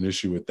Sarver had an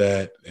issue with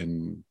that,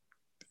 and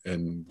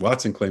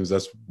Watson claims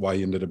that's why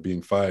he ended up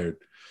being fired.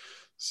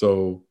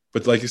 So,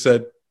 but like you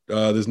said,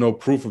 there's no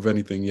proof of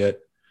anything yet,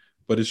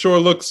 but it sure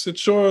looks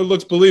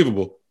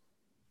believable.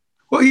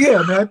 Well,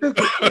 yeah, man, I think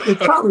it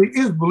probably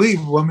is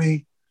believable. I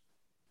mean,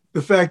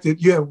 the fact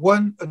that you have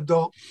one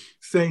adult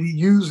saying he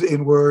used the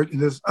N-word and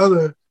this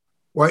other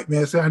white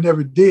man saying I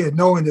never did,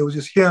 knowing it was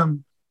just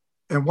him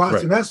and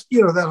Watson. Right. That's,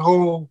 that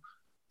whole,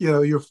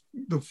 you're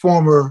the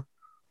former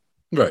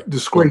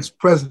disgraced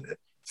president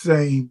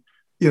saying,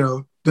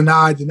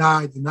 deny.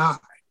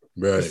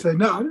 Right. I say,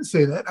 no, I didn't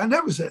say that. I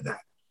never said that.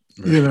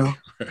 you know.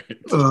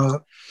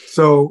 Right.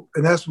 So,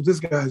 and that's what this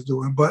guy's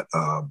doing. But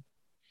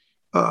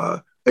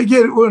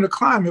again, we're in a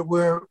climate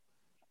where,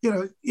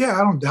 I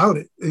don't doubt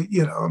it.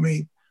 I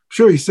mean,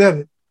 sure he said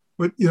it,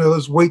 but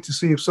let's wait to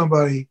see if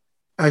somebody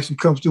actually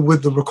comes through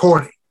with the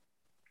recording,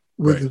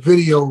 with the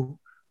video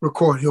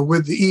recording,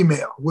 with the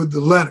email, with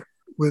the letter,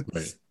 with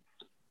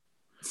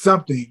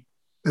something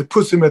that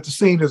puts him at the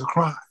scene as a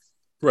crime.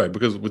 Right,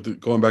 because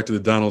going back to the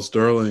Donald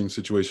Sterling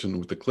situation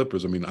with the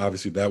Clippers, I mean,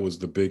 obviously that was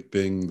the big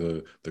thing.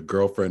 The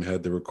girlfriend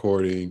had the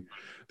recording.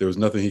 There was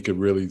nothing he could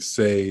really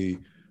say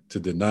to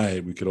deny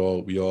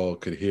it. We all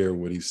could hear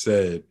what he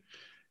said,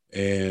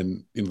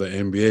 and the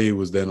NBA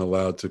was then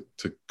allowed to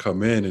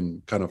come in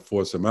and kind of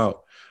force him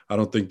out. I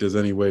don't think there's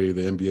any way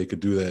the NBA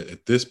could do that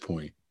at this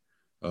point,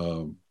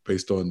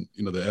 based on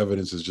the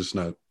evidence is just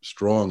not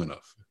strong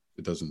enough.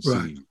 It doesn't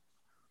seem.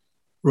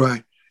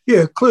 Right.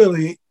 Yeah.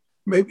 Clearly.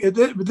 Maybe,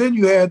 but then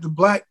you had the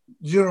black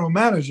general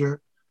manager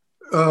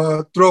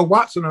throw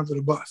Watson under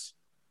the bus.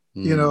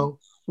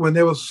 When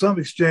there was some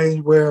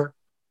exchange where,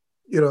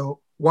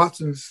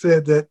 Watson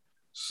said that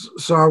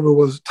Sarver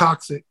was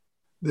toxic,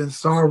 then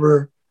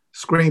Sarver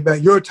screamed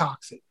back, "You're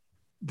toxic."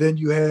 Then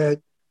you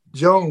had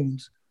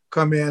Jones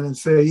come in and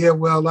say, "Yeah,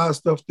 well, a lot of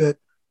stuff that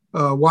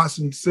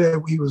Watson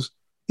said, he was,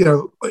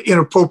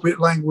 inappropriate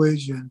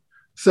language and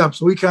stuff."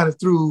 So we kind of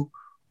threw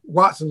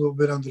Watson a little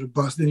bit under the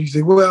bus. Then you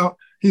say, "Well,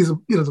 he's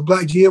the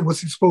black GM. What's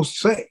he supposed to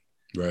say?"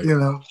 Right.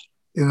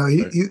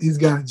 He's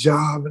got a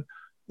job.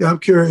 And I'm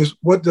curious,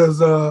 what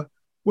does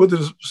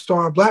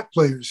star black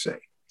players say?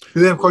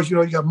 And then of course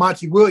you got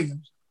Monty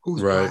Williams,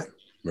 who's black.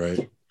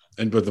 Right.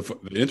 But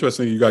the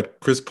interesting thing, you got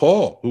Chris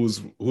Paul, who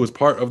was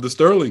part of the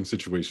Sterling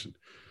situation.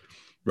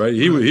 Right.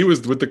 He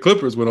was with the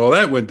Clippers when all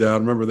that went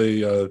down. Remember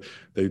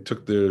they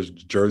took their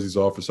jerseys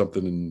off or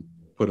something and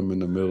put them in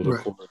the middle of the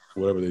court,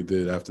 whatever they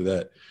did after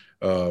that.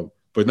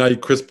 But now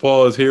Chris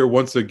Paul is here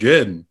once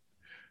again,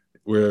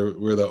 where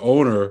the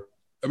owner,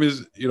 I mean,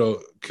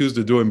 accused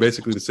of doing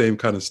basically the same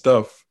kind of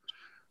stuff.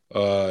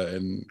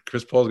 And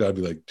Chris Paul's got to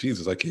be like,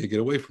 Jesus, I can't get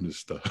away from this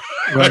stuff.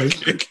 Right.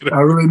 I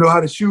really know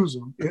how to choose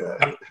them.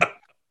 Yeah.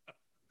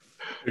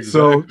 Exactly.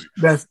 So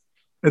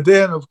and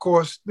then of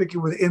course,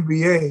 thinking with the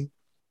NBA,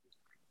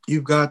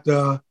 you've got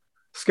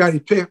Scottie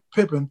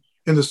Pippen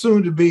in the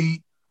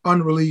soon-to-be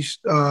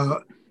unreleased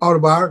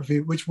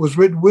autobiography, which was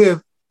written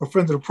with a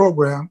friend of the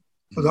program,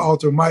 the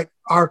author Mike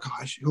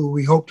Arkosh, who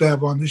we hope to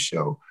have on this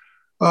show.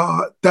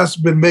 That's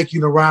been making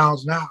the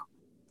rounds now,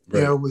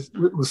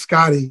 with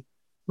Scottie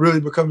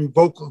really becoming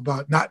vocal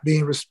about not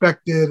being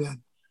respected. And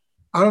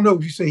I don't know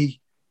if you say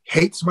he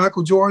hates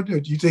Michael Jordan, or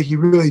do you think he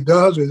really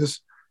does, or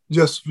is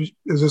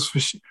this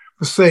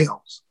for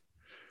sales?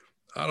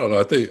 I don't know.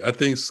 I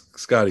think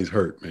Scottie's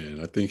hurt, man.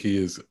 I think he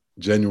is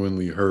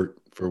genuinely hurt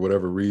for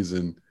whatever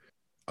reason.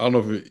 I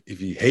don't know if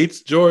he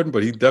hates Jordan,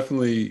 but he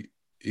definitely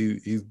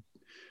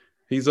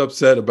he's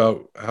upset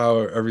about how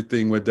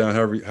everything went down,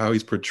 how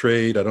he's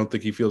portrayed. I don't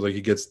think he feels like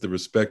he gets the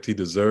respect he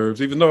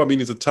deserves, even though, I mean,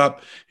 he was a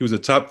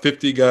top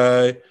 50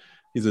 guy.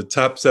 He's a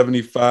top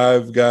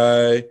 75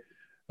 guy.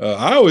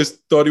 I always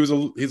thought he's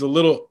a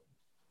little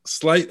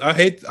slight. I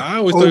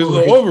always thought he was a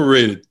little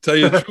overrated, to tell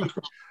you the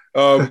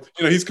truth.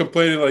 He's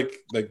complaining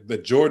like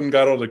that Jordan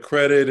got all the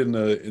credit in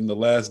the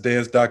Last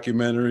Dance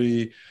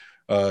documentary.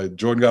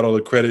 Jordan got all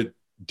the credit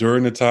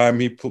during the time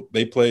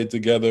they played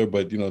together,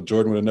 but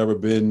Jordan would have never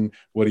been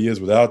what he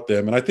is without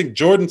them. And I think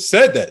Jordan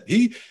said that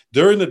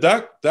during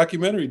the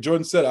documentary,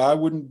 Jordan said, "I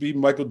wouldn't be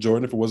Michael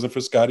Jordan if it wasn't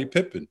for Scottie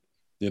Pippen."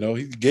 He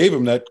gave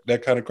him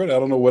that kind of credit. I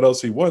don't know what else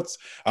he wants.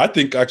 I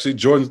think actually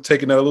Jordan's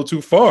taking that a little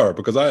too far,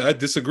 because I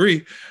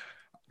disagree.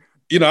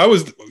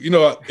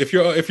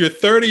 If you're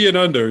 30 and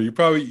under, you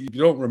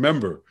don't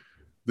remember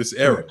this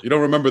era. You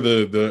don't remember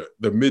the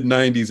mid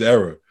 90s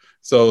era.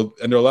 So,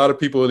 and there are a lot of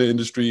people in the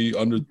industry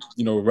under,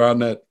 around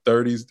that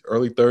 30s,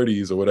 early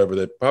 30s or whatever,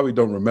 that probably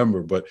don't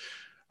remember. But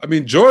I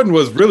mean, Jordan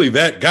was really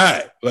that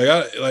guy.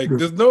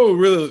 There's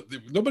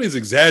nobody's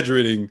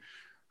exaggerating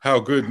how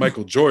good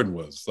Michael Jordan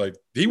was. Like,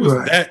 he was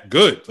that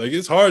good. Like,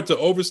 it's hard to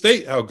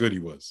overstate how good he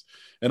was.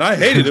 And I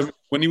hated him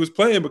when he was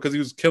playing because he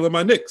was killing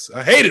my Knicks.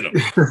 I hated him,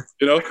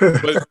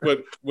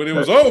 But when it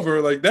was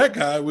over, like, that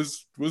guy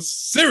was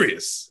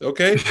serious.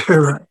 Okay,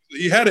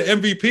 he had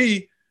an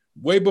MVP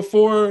way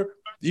before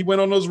he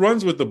went on those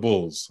runs with the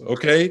Bulls.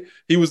 Okay,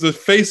 he was the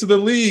face of the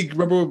league.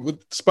 Remember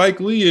with Spike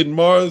Lee and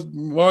Mars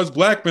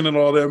Blackman and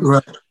all them.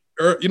 Right.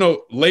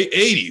 Late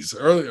 80s,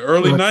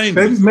 early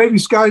 90s. Maybe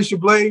Scottie should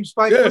blame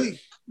Spike Lee.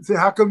 Say,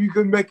 how come you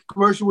couldn't make a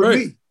commercial with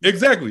me?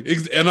 Exactly.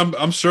 And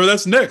I'm sure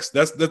that's next.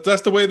 That's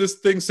the way this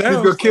thing sounds.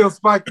 He's gonna kill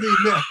Spike Lee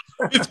now.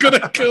 He's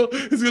gonna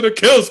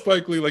kill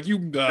Spike Lee. Like,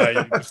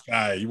 this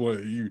guy,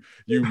 you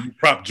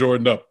prop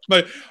Jordan up.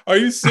 Like, are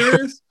you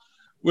serious?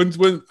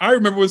 When I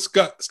remember when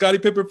Scottie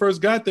Pippen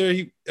first got there,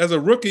 he, as a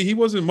rookie, he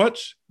wasn't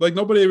much. Like,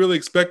 nobody really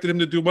expected him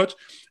to do much.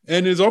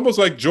 And it's almost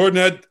like Jordan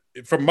had,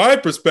 from my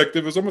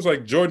perspective, it's almost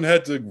like Jordan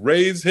had to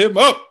raise him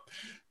up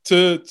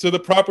to the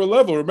proper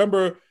level.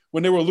 Remember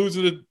when they were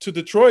losing to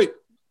Detroit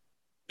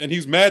and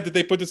he's mad that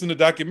they put this in the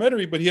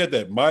documentary, but he had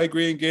that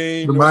migraine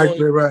game. The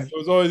migraine, right. It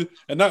was always,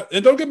 and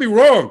don't get me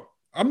wrong,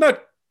 I'm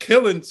not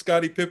killing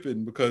Scottie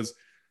Pippen because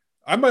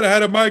I might have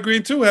had a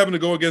migraine too, having to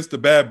go against the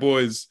bad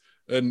boys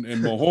and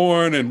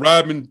Mahorn and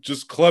Rodman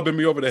just clubbing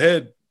me over the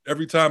head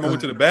every time I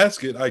went to the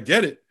basket. I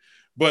get it.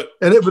 But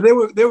they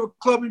were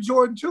clubbing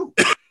Jordan too.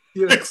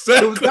 You know,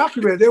 exactly. It was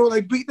documented. They were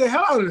like beating the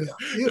hell out of them.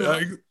 You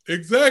know?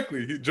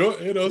 Exactly.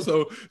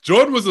 So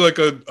Jordan was like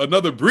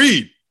another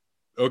breed.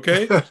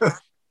 Okay.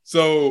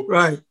 So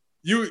right.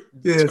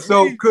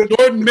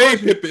 Jordan made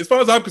Pippen. As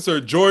far as I'm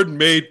concerned, Jordan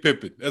made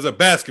Pippen as a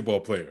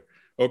basketball player.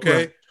 Okay.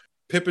 Right.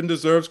 Pippen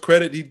deserves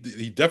credit. He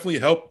definitely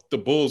helped the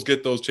Bulls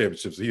get those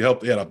championships. He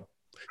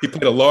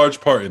played a large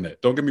part in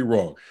that. Don't get me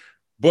wrong.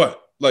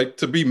 But like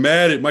to be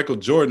mad at Michael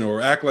Jordan or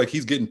act like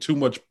he's getting too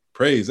much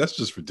praise, that's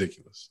just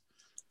ridiculous.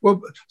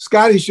 Well,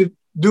 Scottie should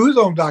do his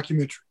own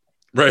documentary.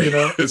 Right. You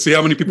know? See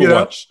how many people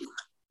watch.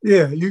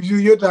 Yeah, you do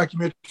your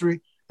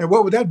documentary, and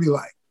what would that be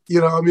like? You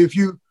know, I mean, if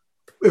you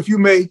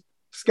made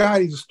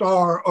Scottie the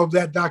star of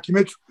that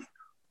documentary,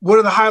 what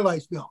are the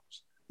highlight films?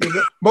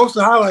 Most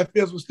of the highlight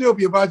films would still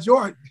be about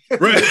Jordan.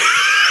 Right.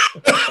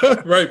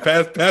 Right.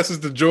 Passes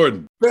to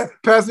Jordan.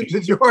 Passes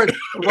to Jordan.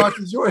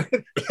 Watching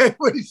Jordan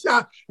when he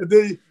shot, and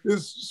then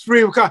this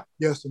stream of comment.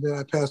 Yes, and then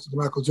I passed it to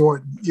Michael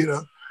Jordan. You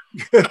know.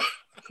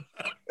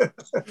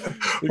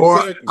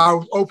 Or I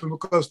was open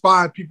because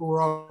 5 people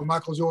were on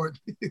Michael Jordan.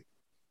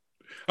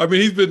 I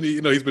mean, he's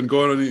been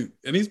going on,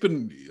 and he's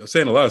been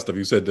saying a lot of stuff.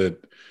 He said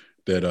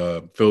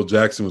that Phil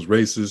Jackson was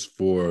racist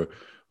for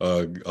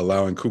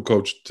allowing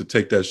Kukoc to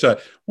take that shot,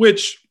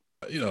 which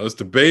it's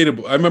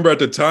debatable. I remember at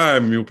the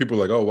time, people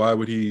were like, "Oh, why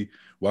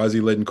is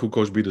he letting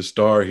Kukoc be the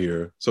star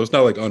here?" So it's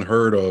not like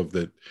unheard of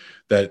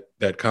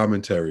that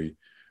commentary.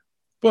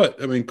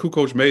 But I mean,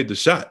 Kukoc made the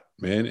shot,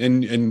 man,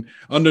 and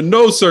under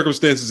no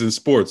circumstances in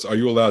sports are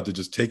you allowed to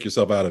just take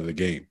yourself out of the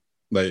game.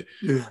 Like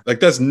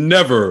that's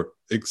never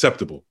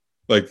acceptable.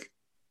 Like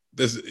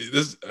this,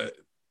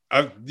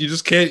 you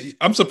just can't.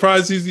 I'm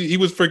surprised he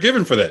was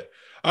forgiven for that.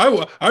 I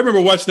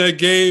remember watching that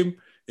game.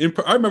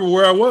 I remember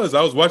where I was.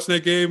 I was watching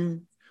that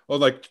game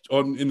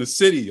in the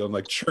city on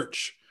like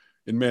Church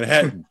in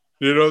Manhattan.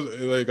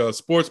 Like a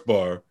sports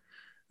bar,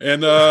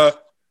 and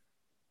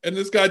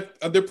this guy,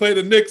 they're playing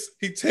the Knicks.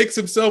 He takes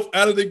himself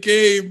out of the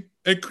game,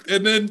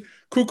 and then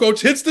Kukoc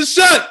hits the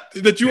shot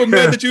that you were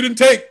mad that you didn't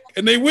take,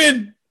 and they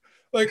win.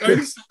 Like,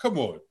 come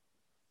on.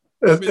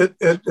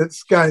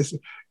 It's guys.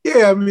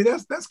 Yeah, I mean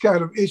that's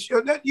kind of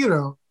issue. That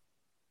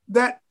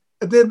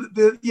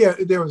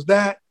there was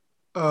that.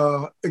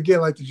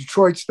 Again, like the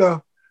Detroit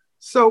stuff.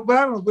 So, but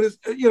I don't know. But it's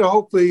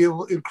hopefully it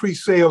will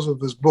increase sales of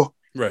his book,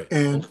 right?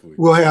 And hopefully.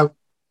 We'll have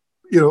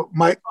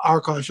Mike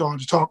Arkanshaw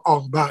to talk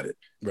all about it,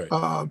 right?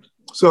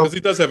 So because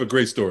he does have a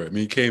great story. I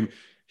mean,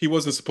 he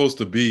wasn't supposed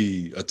to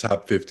be a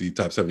top 50,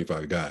 top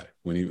 75 guy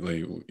when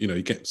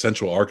he came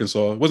Central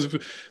Arkansas. You're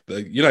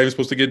not even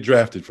supposed to get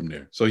drafted from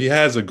there. So he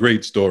has a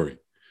great story,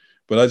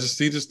 but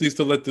he just needs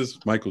to let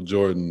this Michael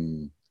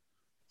Jordan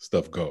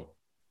stuff go.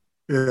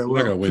 Yeah,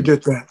 well,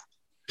 forget that.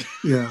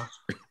 Yeah,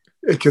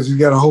 because he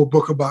got a whole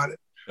book about it.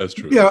 That's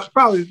true. Yeah,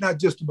 probably not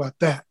just about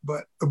that,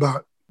 but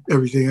about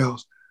everything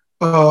else.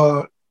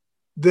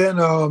 Then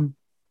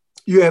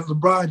you have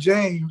LeBron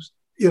James,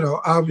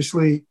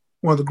 obviously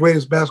one of the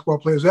greatest basketball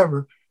players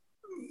ever,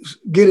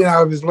 getting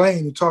out of his lane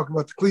and talking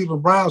about the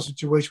Cleveland Browns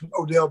situation with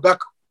Odell Beckham.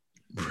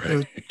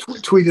 Right.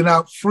 Tweeting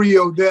out "Free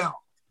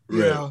Odell."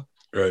 Right.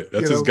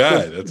 That's his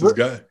guy. That's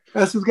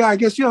his guy. I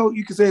guess,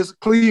 you could say it's a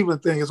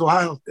Cleveland thing. It's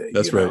Ohio thing.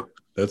 That's right.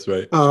 That's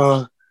right.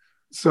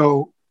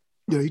 So,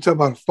 you talk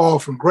about a fall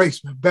from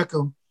grace, man.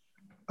 Beckham,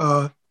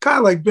 kind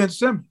of like Ben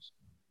Simmons,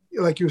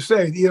 like you were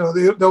saying, they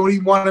don't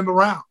even want him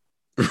around.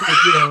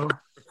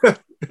 Like,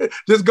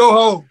 just go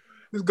home.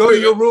 Just go to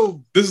your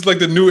room. This is like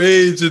the new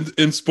age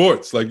in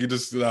sports. Like you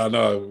just,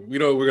 no, we're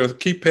going to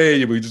keep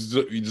paying you, but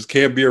you just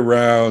can't be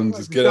around.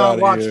 Just get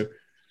out of here.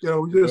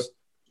 So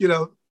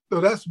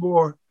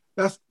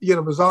that's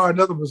bizarre,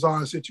 another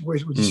bizarre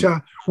situation with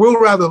Deshaun. We'll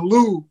rather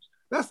lose.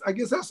 I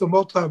guess that's a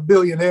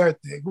multi-billionaire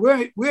thing.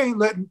 We ain't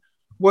letting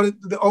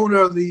the owner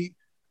of the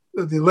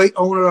late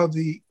owner of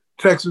the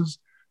Texans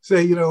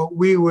say,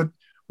 we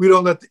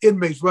don't let the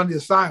inmates run the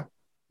asylum.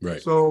 Right.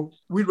 So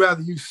we'd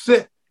rather you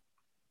sit,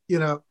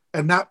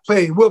 and not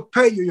play. We'll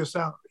pay you your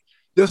salary.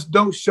 Just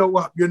don't show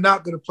up. You're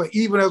not going to play.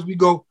 Even as we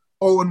go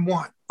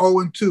 0-1,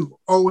 0-2,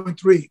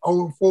 0-3,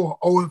 0-4,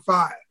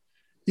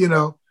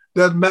 0-5,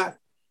 doesn't matter.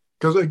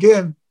 Because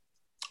again,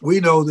 we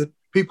know that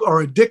people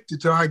are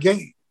addicted to our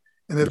game.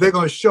 And if they're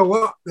going to show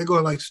up, they're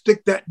going to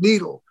stick that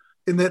needle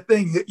in that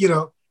thing,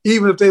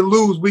 even if they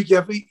lose week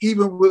after week,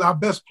 even with our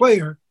best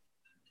player,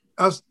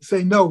 us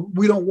say, no,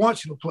 we don't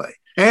want you to play.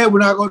 And we're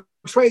not going to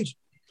trade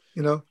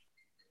you,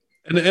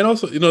 And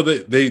also,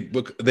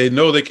 they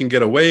know they can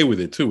get away with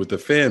it too with the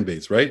fan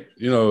base, right?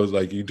 It's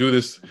like you do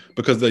this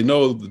because they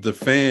know the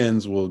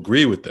fans will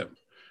agree with them.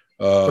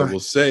 Will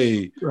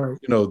say, right.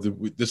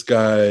 This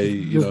guy,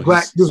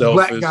 this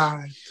black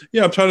guy.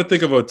 Yeah, I'm trying to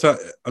think of a time.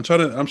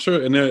 I'm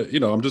sure, and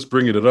I'm just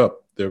bringing it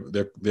up. There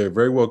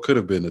very well could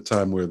have been a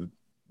time where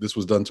this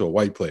was done to a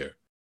white player.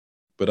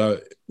 But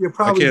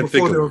probably I can't before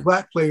think there of were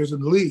black players in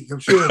the league, I'm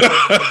sure.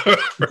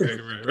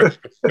 right.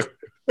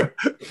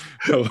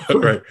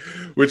 Right.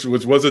 Which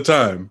was a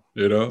time,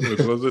 which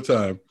was a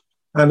time.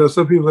 I know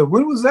some people are like,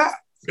 when was that?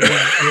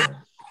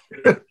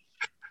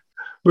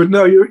 But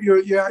no,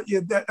 you're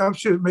that, I'm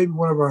sure maybe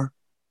one of our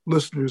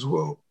listeners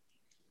will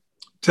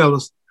tell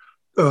us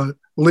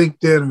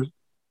LinkedIn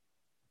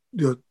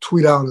or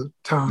tweet out a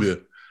time. Yeah.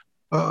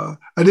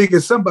 I did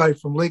get somebody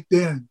from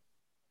LinkedIn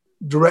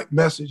direct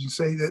message and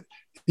say that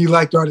he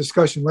liked our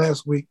discussion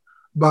last week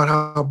about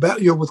how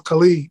with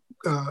Khalid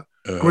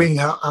Green,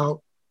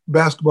 how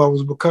basketball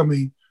was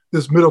becoming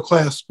this middle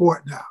class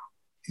sport now.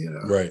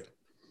 Right.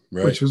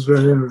 Which was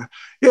very interesting.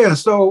 Yeah.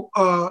 So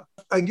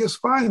I guess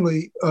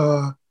finally,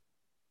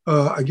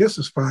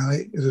 it's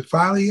finally. Is it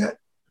finally yet?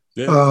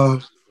 Yeah.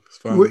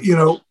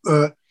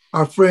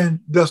 Our friend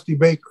Dusty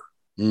Baker.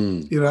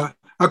 Mm.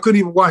 I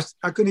couldn't even watch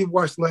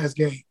the last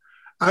game.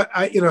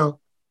 I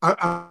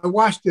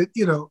watched it.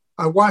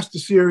 I watched the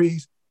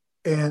series,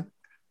 and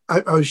I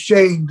was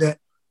ashamed that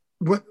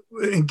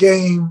in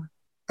game,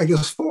 I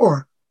guess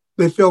 4,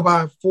 they fell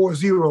by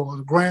 4-0 on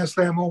a grand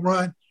slam home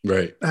run.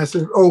 Right. And I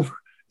said over,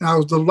 and I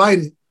was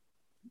delighted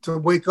to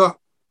wake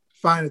up,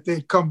 find that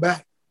they'd come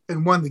back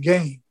and won the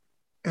game.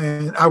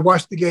 And I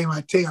watched the game.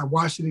 I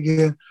watched it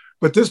again,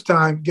 but this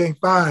time, game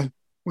 5,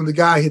 when the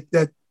guy hit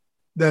that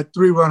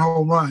 3-run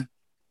home run,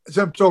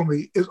 some told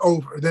me it's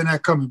over. They're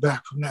not coming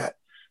back from that.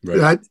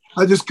 Right.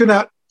 I just could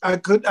not. I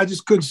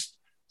just couldn't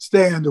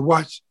stand to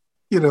watch,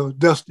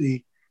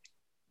 Dusty,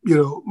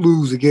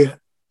 lose again.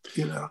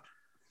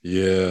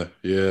 Yeah.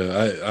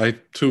 I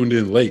tuned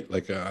in late.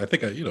 Like I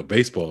think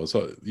baseball.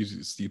 So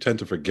you tend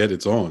to forget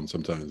it's on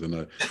sometimes. And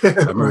I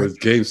remember it was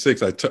game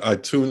 6.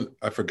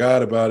 I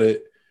forgot about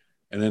it,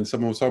 and then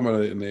someone was talking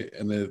about it,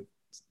 and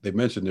they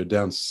mentioned they're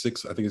down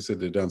 6. I think it said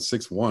they're down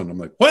 6-1. I'm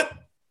like, what?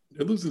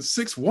 They're losing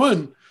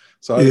 6-1.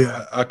 So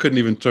I couldn't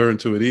even turn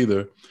to it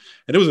either.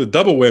 And it was a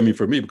double whammy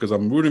for me because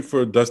I'm rooting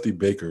for Dusty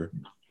Baker,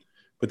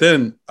 but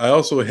then I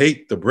also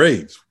hate the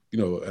Braves,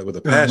 with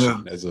a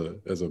passion as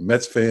a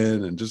Mets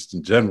fan and just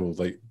in general,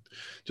 like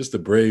just the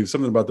Braves,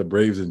 something about the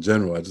Braves in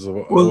general.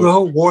 The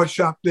whole Ward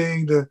Shop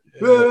thing,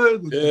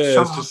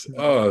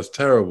 it's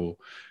terrible.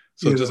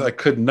 So I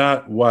could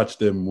not watch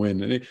them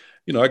win.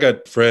 And I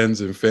got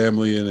friends and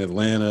family in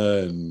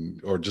Atlanta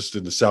or just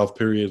in the South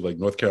period, like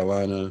North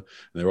Carolina, and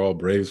they're all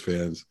Braves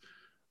fans.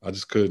 I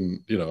just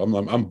couldn't,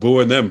 I'm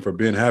booing them for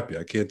being happy.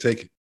 I can't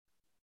take it.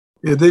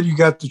 Yeah, then you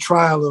got the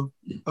trial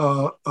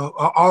of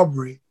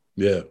Aubrey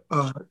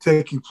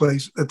taking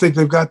place. I think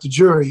they've got the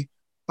jury,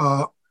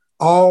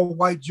 all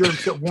white jury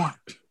except one.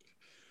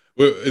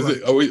 Well,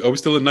 are we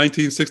still in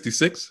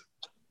 1966?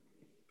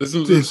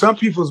 Some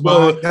people's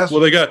mind.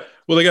 They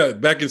got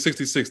back in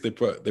 66. They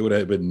would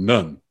have been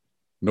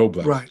no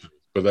black. Right.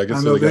 But I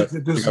guess they got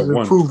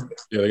one. Improvement.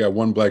 Yeah, they got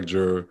one black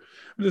juror.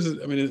 This is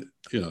the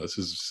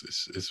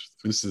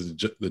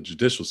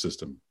judicial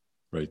system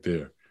right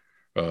there.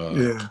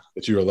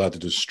 That you're allowed to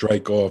just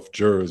strike off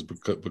jurors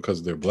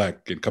because they're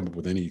black and come up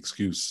with any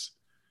excuse,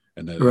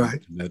 and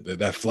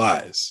that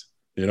flies,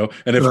 and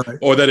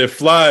or that it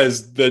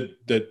flies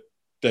that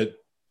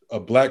a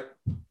black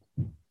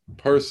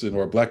person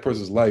or a black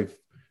person's life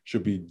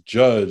should be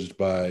judged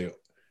by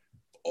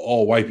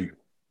all white people,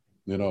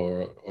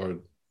 or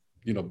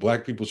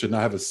black people should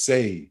not have a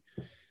say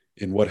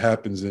in what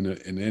happens in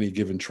any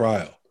given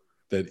trial,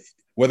 that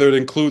whether it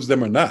includes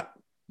them or not,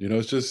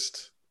 it's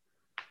just,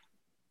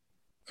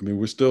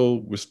 we're still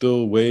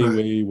way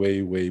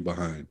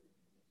behind.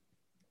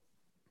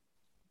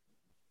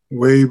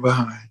 Way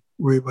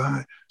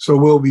behind. So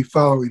we'll be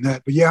following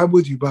that. But yeah, I'm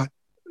with you about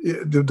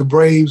the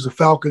Braves, the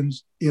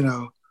Falcons,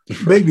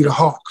 maybe the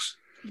Hawks.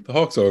 The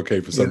Hawks are okay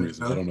for some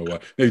reason. I don't know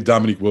why. Maybe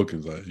Dominique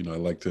Wilkins. I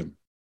liked him.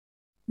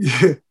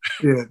 Yeah.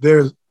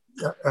 There's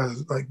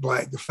like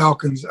black. The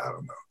Falcons, I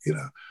don't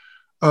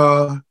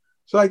know.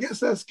 So I guess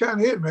that's kind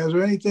of it, man. Is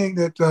there anything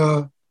that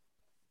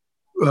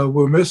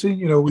we're missing?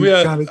 We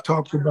kind of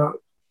talked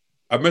about.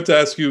 I meant to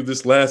ask you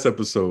this last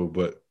episode,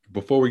 but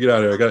before we get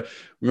out of here,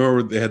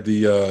 remember they had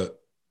the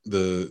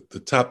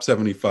top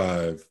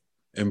 75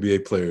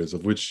 NBA players,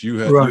 of which you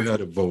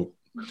had a vote,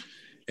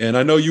 and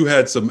I know you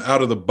had some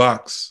outside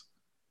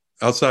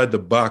the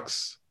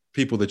box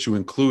people that you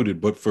included,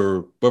 but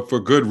for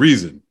good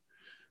reason.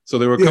 So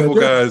there were a couple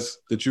guys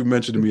that you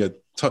mentioned to me,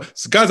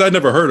 guys I'd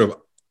never heard of,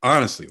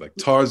 honestly, like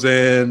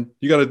Tarzan.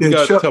 You got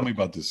to tell me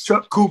about this.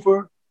 Chuck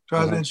Cooper,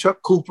 Tarzan,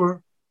 Chuck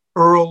Cooper,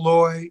 Earl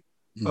Lloyd,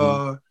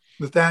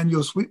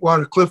 Nathaniel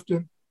Sweetwater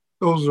Clifton.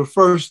 Those are the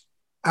first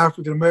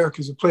African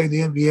Americans to play in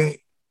the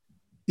NBA,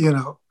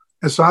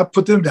 And so I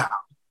put them down,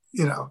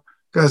 because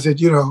I said,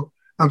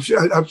 I'm sure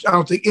I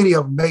don't think any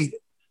of them made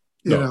it,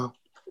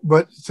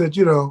 but said,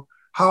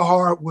 how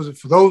hard was it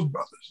for those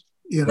brothers,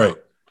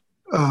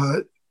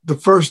 the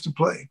first to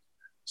play.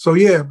 So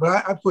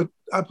but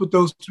I put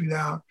those 3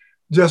 down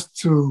just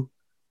to,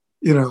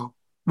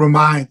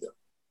 remind them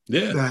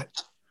that,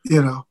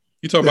 you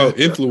talk about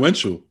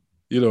influential,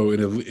 in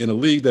a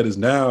league that is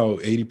now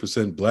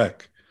 80%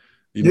 black.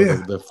 You know,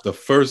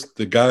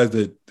 the guys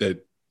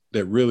that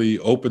really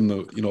opened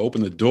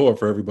the door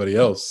for everybody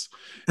else.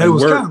 And it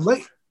was kind of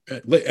late.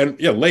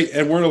 Late,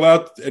 and weren't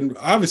allowed, and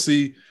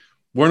obviously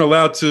weren't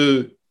allowed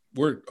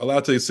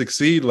to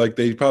succeed like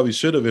they probably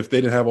should have if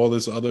they didn't have all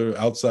this other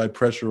outside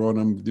pressure on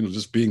them,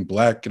 just being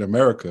black in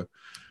America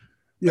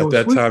at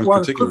that time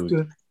particularly.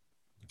 Clifton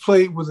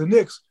played with the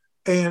Knicks,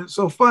 and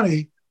so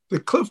funny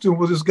that Clifton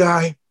was this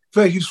guy. In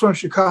fact, he's from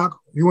Chicago.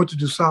 He went to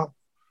DeSouth,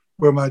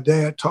 where my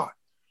dad taught.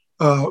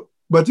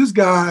 But this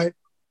guy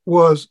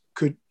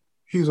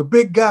he was a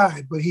big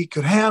guy, but he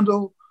could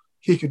handle,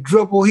 he could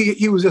dribble.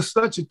 He was just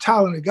such a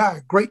talented guy,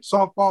 a great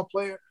softball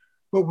player.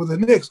 But with the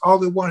Knicks, all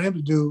they wanted him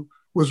to do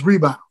was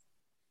rebound.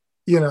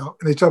 And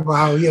they talk about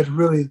how he had to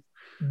really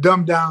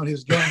dumb down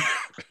his game.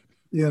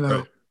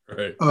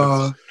 Right.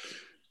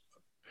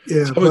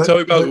 Yeah. Tell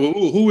me about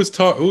who was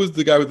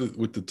the guy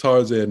with the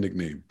Tarzan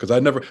nickname? Because I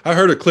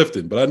heard of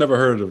Clifton, but I never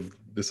heard of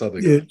this other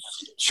guy.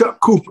 Chuck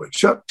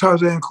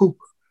Tarzan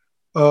Cooper.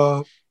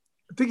 I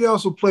think he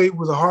also played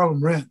with the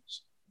Harlem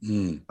Wrens.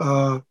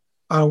 I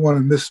don't want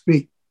to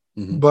misspeak,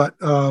 but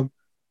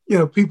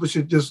people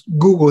should just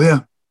Google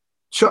him,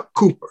 Chuck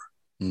Cooper.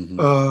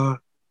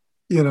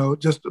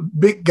 Just a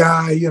big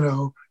guy,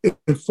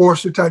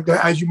 enforcer type guy,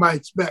 as you might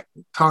expect,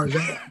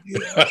 Tarzan.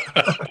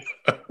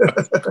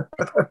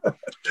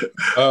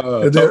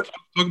 Talk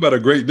about a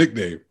great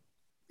nickname.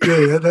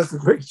 Yeah, that's a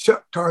great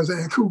Chuck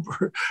Tarzan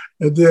Cooper.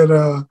 And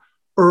then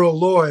Earl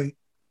Lloyd,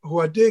 who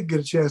I did get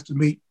a chance to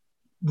meet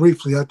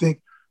briefly. I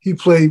think he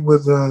played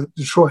with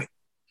Detroit.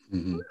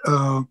 And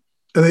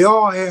they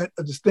all had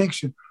a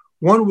distinction.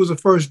 One was the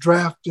first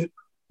drafted,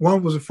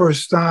 one was the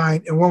first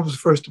signed, and one was the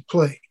first to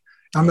play.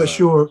 I'm not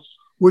sure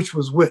which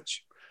was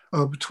which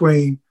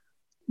between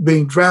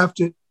being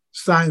drafted,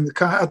 signing the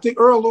contract. I think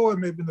Earl Lloyd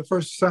may have been the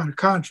first to sign a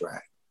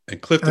contract.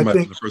 And Clifton might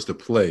have been the first to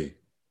play.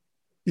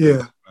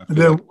 Yeah. And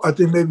then I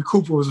think maybe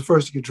Cooper was the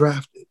first to get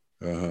drafted.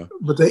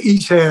 But they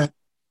each had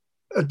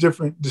a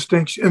different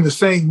distinction in the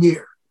same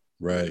year.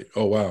 Right.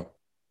 Oh, wow.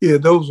 Yeah,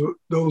 those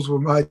were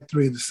my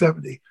three in the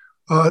 70s.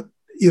 I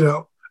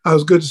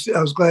was glad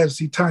to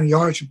see Tiny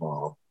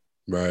Archibald.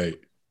 Right.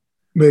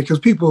 Because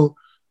people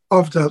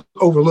oftentimes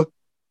overlook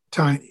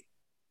Tiny.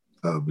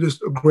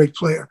 Just a great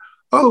player.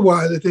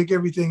 Otherwise, I think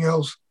everything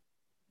else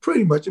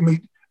pretty much, I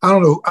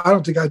don't know. I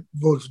don't think I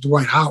voted for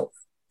Dwight Howard.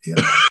 Yeah,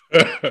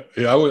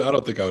 I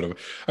don't think I would have.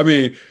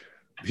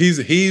 He's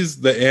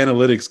the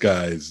analytics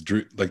guys.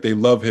 Like, they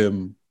love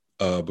him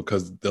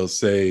because they'll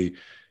say,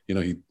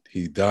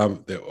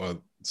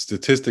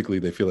 statistically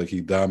they feel like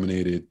he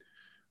dominated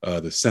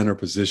the center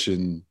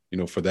position,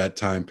 for that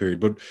time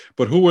period.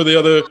 But who were the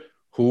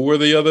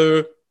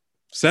other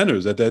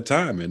centers at that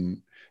time?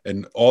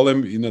 And all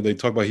them, they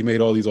talk about he made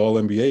all these all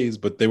NBAs,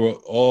 but that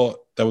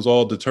was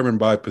all determined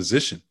by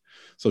position.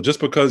 So just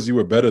because you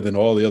were better than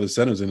all the other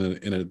centers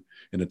in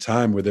a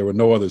time where there were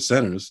no other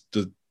centers,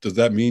 does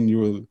that mean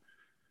you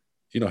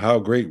were, how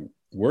great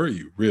were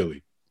you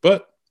really?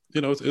 But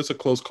it's a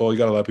close call. You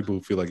got a lot of people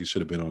who feel like he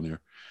should have been on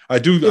there. I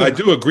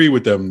do agree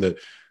with them that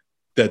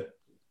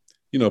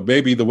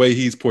maybe the way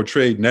he's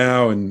portrayed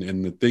now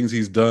and the things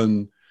he's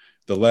done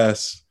the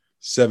last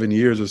 7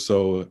 years or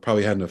so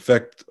probably had an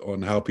effect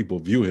on how people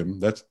view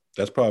him. That's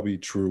probably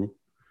true.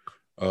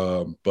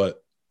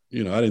 But I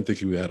didn't think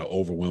he had an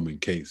overwhelming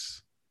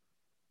case.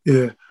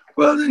 Yeah.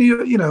 Well,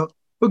 then,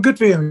 but good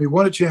for him. He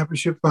won a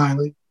championship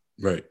finally.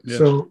 Right. Yeah.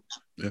 So,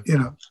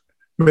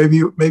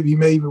 maybe he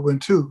may even win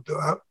two. Though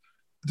at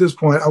this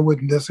point, I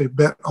wouldn't necessarily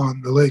bet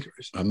on the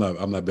Lakers. I'm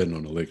not betting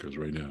on the Lakers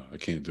right now. I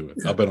can't do it.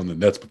 Yeah. I'll bet on the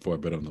Nets before I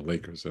bet on the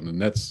Lakers. And the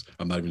Nets,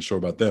 I'm not even sure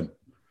about them.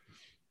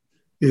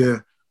 Yeah.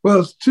 Well,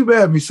 it's too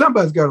bad.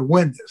 Somebody's got to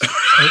win this.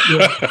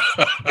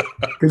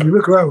 Because you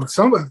look around,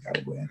 somebody's got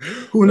to win.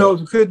 Who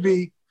knows? It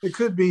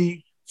could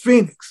be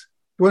Phoenix.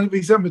 Wouldn't it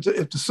be something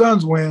if the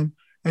Suns win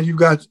and you've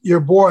got your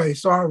boy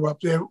Sarver up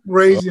there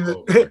raising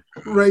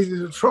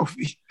the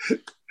trophy?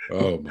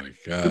 Oh my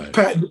God!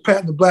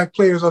 Patting the black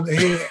players on the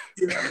head,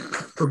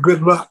 for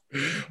good luck.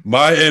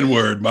 My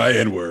N-word.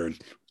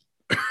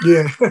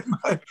 Yeah,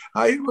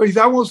 I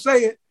won't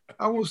say it.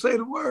 I won't say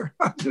the word.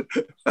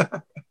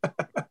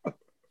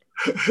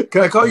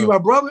 Can I call you my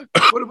brother?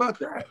 What about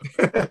that?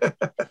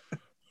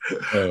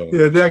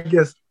 Yeah, I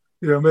guess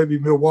maybe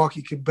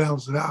Milwaukee can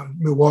balance it out.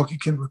 Milwaukee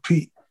can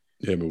repeat.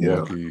 Yeah,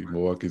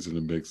 Milwaukee's in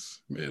the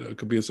mix. Man, it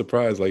could be a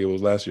surprise like it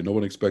was last year. No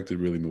one expected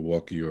really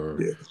Milwaukee or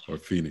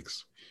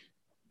Phoenix.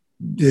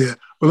 Yeah,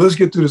 well, let's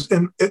get through this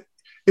in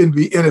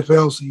the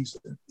NFL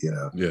season.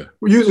 Yeah.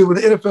 Usually when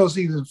the NFL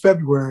season is in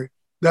February,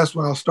 that's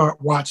when I'll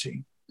start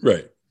watching.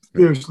 Right.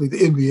 Seriously, the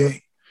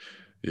NBA.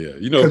 Yeah,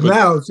 because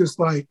now it's just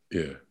like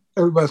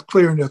everybody's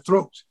clearing their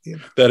throats.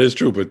 That is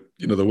true, but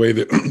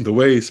the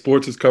way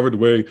sports is covered, the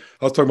way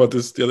I was talking about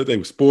this the other day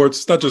with sports.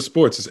 It's not just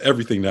sports; it's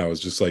everything now. It's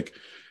just like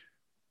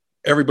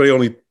everybody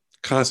only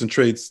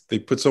concentrates. They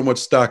put so much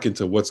stock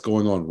into what's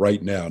going on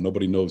right now.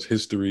 Nobody knows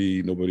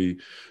history. Nobody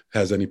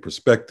has any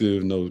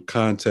perspective, no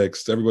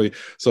context. Everybody.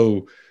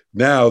 So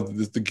now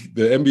the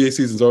NBA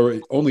season's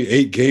already only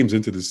 8 games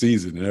into the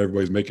season, and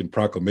everybody's making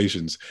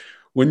proclamations.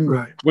 When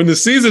the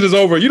season is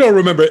over, you don't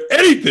remember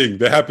anything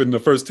that happened in the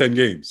first 10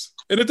 games.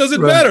 And it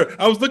doesn't matter.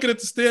 I was looking at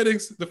the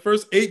standings, the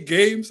first 8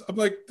 games. I'm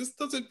like, this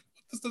doesn't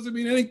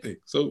mean anything.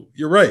 So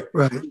you're right.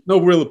 No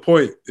real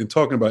point in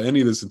talking about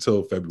any of this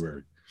until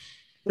February.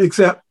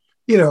 Except,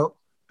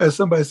 as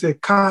somebody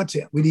said,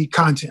 content. We need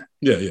content.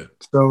 Yeah.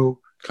 So,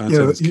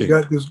 you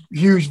got this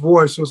huge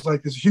voice. So it's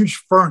like this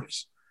huge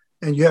furnace.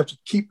 And you have to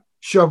keep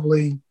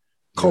shoveling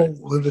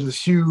coal into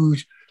this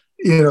huge,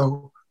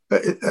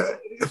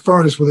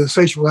 furnace with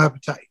insatiable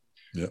appetite.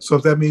 Yeah. So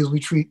if that means we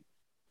treat,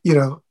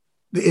 the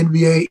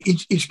NBA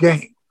each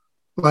game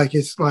like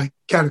it's like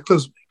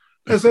cataclysmic.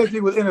 The same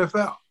thing with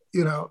NFL.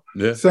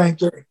 Same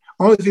thing.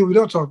 Only thing we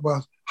don't talk about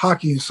is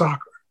hockey and soccer.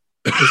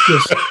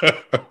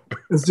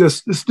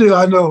 It's still,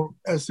 I know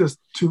it's just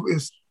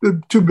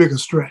too big a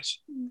stretch.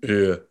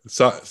 Yeah,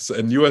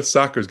 and U.S.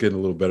 soccer is getting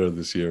a little better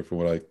this year, from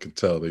what I can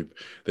tell.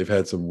 They've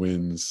had some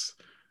wins.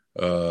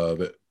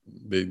 That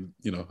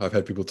I've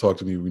had people talk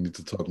to me. We need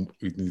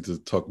to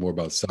talk more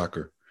about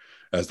soccer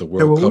as the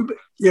World Cup.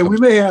 We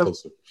may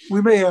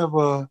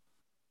have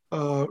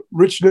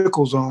Rich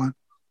Nichols on,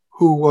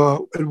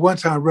 who at one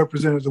time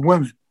represented the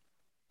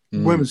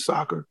women's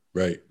soccer.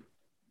 Right.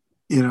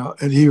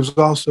 And he was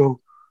also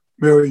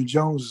Marion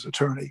Jones's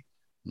attorney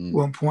at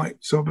one point.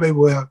 So maybe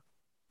we'll have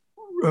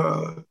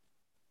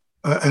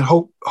and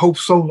Hope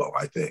Solo,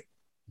 I think.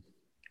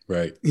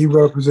 Right. He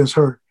represents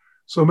her.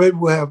 So maybe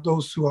we'll have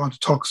those two on to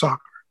talk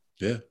soccer.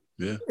 Yeah.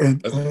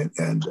 And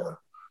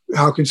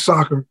how can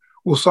soccer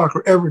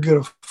ever get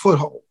a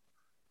foothold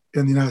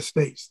in the United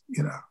States?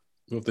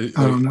 Well, I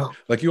don't know.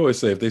 Like you always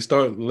say, if they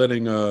start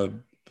letting,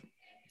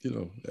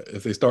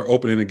 if they start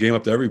opening the game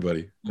up to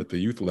everybody at the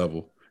youth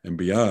level and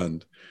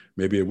beyond,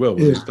 maybe it will.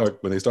 When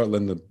they start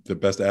letting the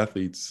best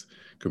athletes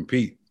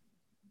compete.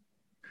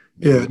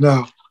 Yeah,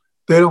 no,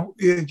 they don't.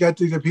 You got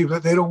to think that people,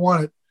 they don't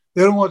want it.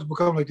 They don't want it to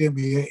become like the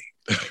NBA,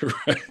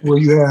 right. Where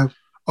you have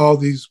all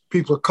these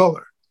people of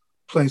color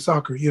playing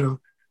soccer.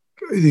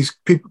 These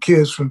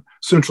kids from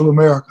Central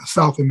America,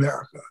 South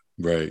America,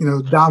 right?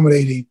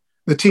 Dominating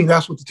the team.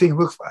 That's what the team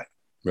looks like,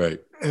 right?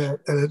 And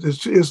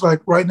it's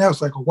like right now,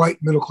 it's like a white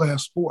middle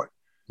class sport,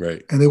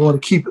 right? And they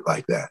want to keep it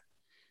like that,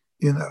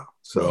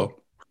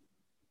 So,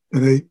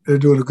 and they're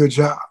doing a good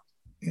job.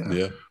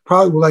 Yeah.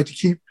 Probably would like to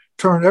keep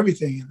turn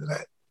everything into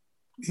that.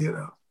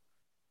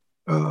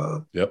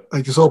 Yep.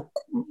 Like this whole,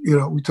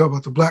 we talk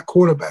about the black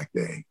quarterback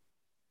thing.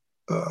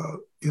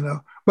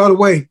 By the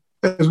way,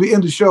 as we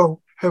end the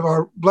show, have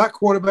our black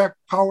quarterback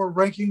power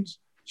rankings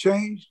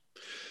changed?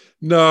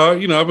 No,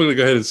 I'm going to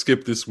go ahead and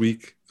skip this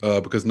week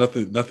because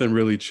nothing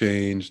really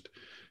changed.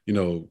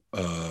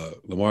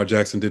 Lamar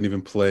Jackson didn't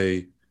even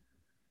play.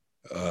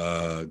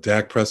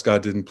 Dak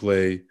Prescott didn't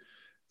play.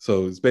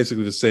 So it's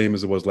basically the same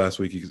as it was last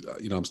week.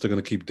 I'm still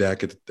going to keep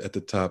Dak at the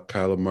top.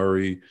 Kyler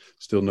Murray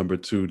still number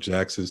 2.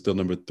 Jackson still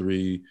number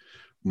 3.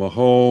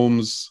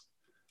 Mahomes,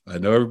 I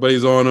know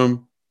everybody's on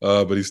him,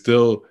 but he's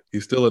still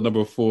at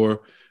number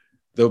 4.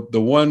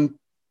 The one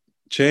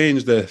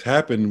change that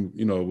happened,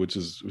 which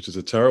is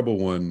a terrible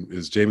one,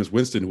 is Jameis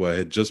Winston, who I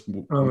had just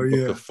move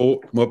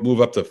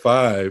up to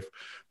 5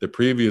 the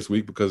previous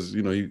week because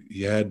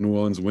he had New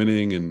Orleans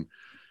winning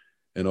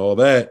and all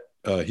that.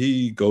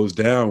 He goes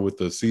down with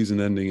the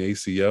season-ending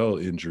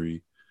ACL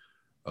injury.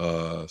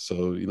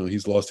 So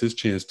he's lost his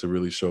chance to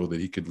really show that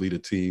he could lead a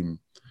team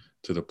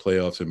to the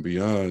playoffs and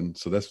beyond.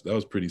 So that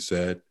was pretty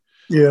sad.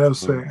 Yeah, that was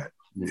sad.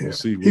 We'll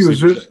see. He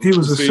was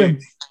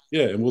ascending.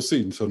 Yeah, and we'll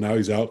see. So now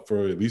he's out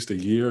for at least a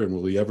year, and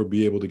will he ever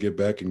be able to get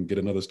back and get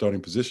another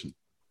starting position?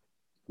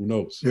 Who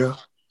knows? Yeah,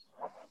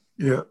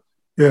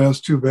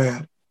 that's too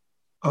bad.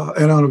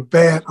 And on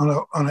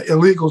an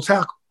illegal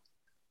tackle.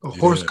 A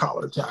horse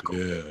collar tackle.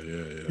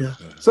 Yeah.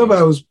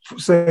 Somebody was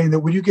saying that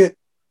when you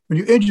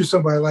injure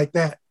somebody like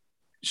that,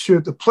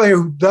 should the player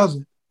who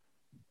doesn't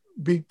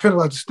be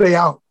penalized to stay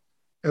out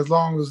as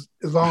long as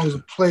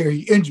the player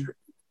he injured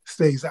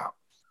stays out?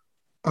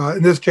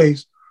 In this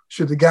case,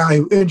 should the guy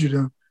who injured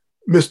him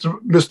miss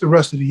the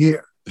rest of the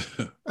year?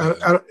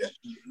 I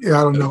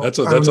don't know. That's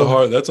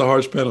a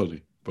harsh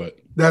penalty, but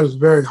that is a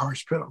very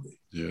harsh penalty.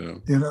 Yeah.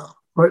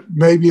 But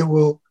maybe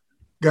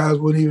guys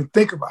wouldn't even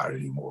think about it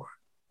anymore.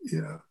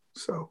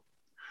 So,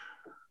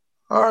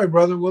 all right,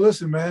 brother. Well,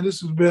 listen, man, this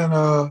has been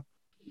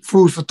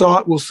food for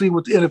thought. We'll see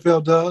what the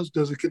NFL does.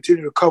 Does it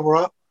continue to cover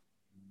up?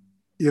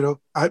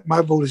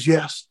 My vote is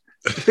yes.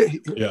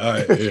 Yeah, all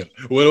right, yeah.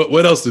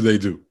 What else do they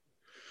do?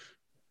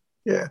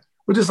 Yeah,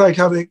 well, just like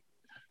how they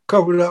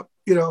covered up,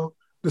 the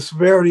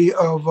severity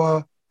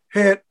of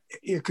head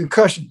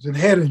concussions and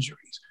head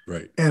injuries,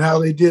 right? And how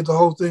they did the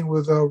whole thing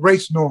with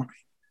race norming,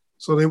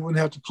 so they wouldn't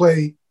have to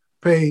pay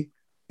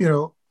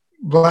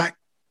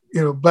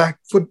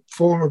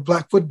former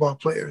black football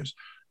players,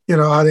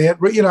 how they had,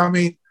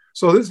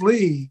 so this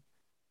league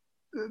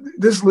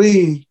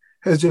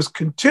has just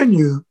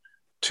continued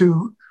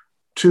to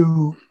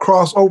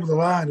cross over the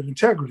line of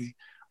integrity,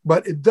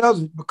 but it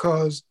doesn't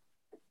because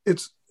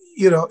it's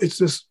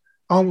just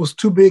almost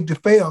too big to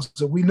fail.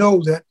 So we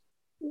know that,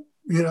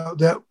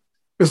 that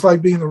it's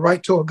like being the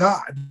right to a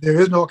God. There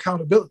is no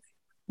accountability.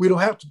 we don't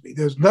have to be.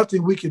 There's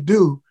nothing we can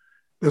do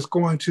that's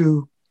going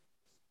to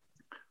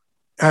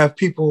have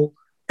people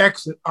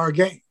exit our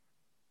game.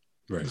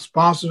 Right. The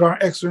sponsors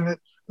aren't exiting it.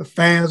 The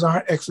fans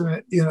aren't exiting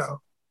it,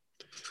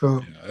 So,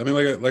 yeah. I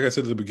mean, like I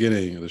said at the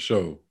beginning of the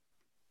show,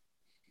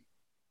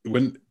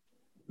 when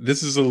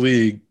this is a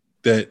league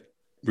that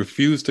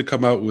refused to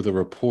come out with a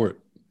report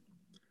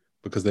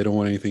because they don't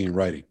want anything in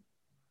writing.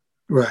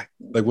 Right.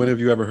 Like, when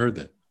have you ever heard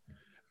that?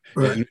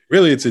 Right. And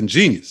really, it's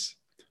ingenious.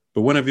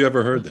 But when have you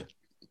ever heard that?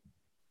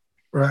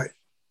 Right.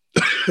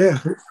 Yeah.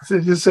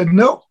 They just said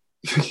no.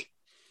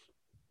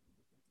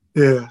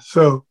 Yeah.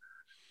 So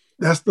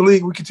that's the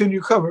league we continue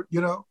to cover.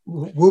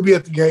 We'll be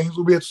at the games.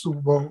 We'll be at the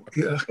Super Bowl.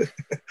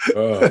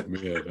 Oh,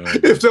 man.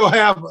 If they'll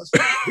have us.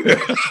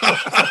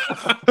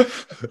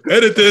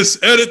 Edit this.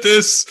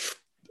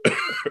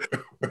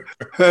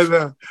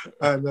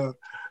 I know.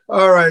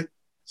 All right.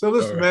 So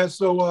listen, man.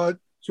 So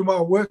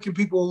Jamal, where can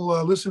people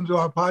listen to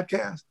our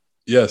podcast?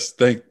 Yes.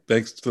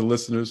 Thanks to the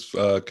listeners.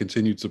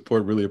 Continued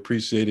support. Really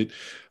appreciate it.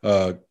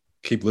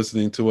 Keep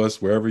listening to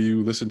us wherever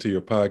you listen to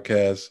your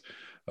podcasts.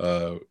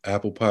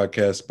 Apple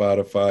Podcasts,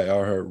 Spotify,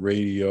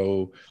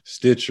 iHeartRadio,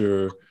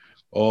 Stitcher,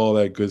 all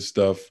that good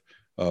stuff.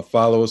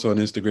 Follow us on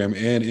Instagram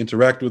and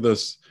interact with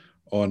us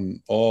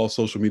on all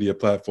social media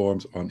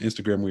platforms. On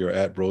Instagram, we are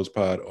at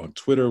BrosPod. On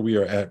Twitter, we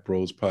are at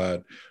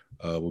BrosPod.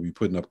 We'll be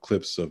putting up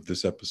clips of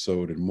this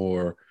episode and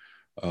more.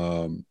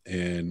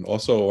 And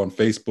also on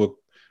Facebook,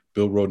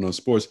 Bill Rhoden on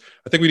Sports.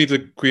 I think we need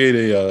to create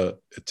a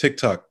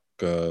TikTok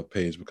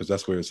page because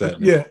that's where it's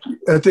at now. Yeah,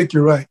 I think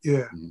you're right.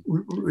 Yeah,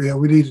 Mm-hmm.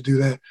 we need to do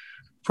that.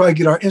 Probably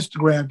get our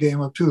Instagram game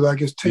up too. I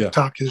guess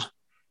TikTok is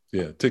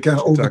kind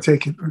of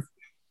overtaken.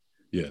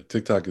 Yeah,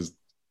 TikTok is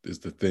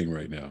the thing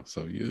right now.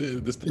 So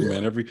this thing,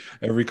 man,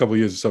 every couple of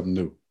years is something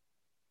new.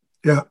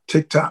 Yeah,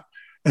 TikTok,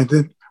 and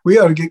then we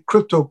ought to get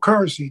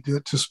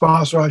cryptocurrency to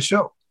sponsor our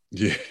show.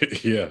 Yeah.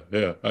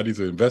 I need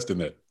to invest in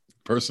that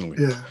personally.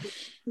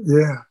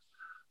 Yeah.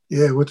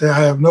 I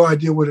have no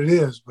idea what it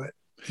is, but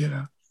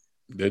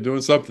they're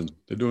doing something.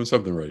 They're doing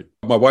something right.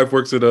 My wife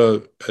works at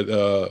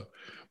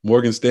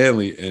Morgan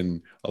Stanley,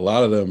 and a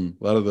lot of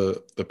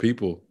the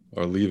people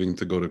are leaving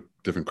to go to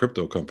different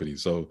crypto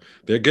companies. So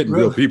they're getting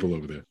real people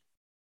over there.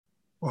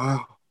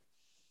 Wow.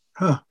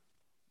 Huh.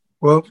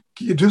 Well,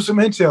 you do some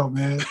intel,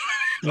 man.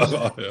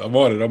 I'm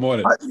on it.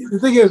 The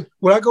thing is,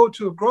 when I go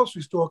to a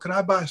grocery store, can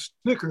I buy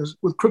Snickers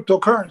with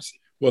cryptocurrency?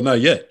 Well,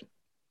 not yet,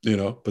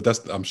 but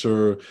that's, I'm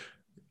sure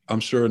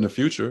in the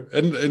future.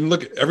 And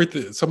look,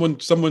 everything,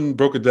 someone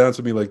broke it down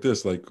to me like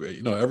this, like,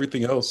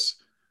 everything else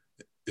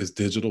is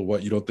digital.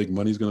 What, you don't think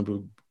money's going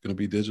to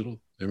be digital?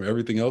 And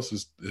everything else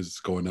is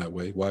going that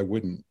way. Why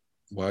wouldn't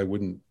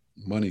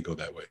money go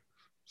that way?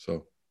 So,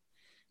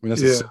 I mean,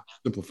 that's a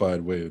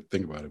simplified way to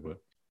think about it, but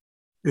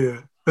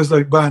it's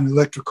like buying an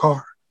electric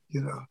car. I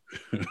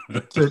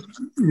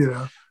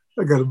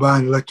got to buy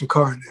an electric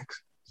car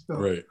next. So.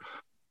 Right.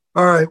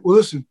 All right. Well,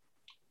 listen,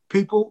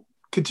 people,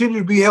 continue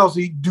to be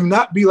healthy. Do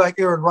not be like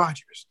Aaron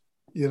Rodgers.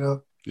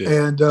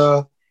 And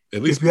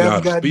at least be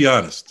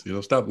honest.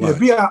 Stop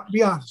lying. Yeah,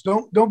 be honest.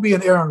 Don't be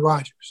an Aaron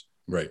Rodgers.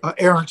 Right.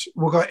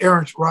 We'll call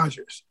Aaron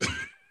Rodgers.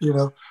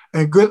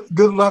 And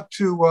good luck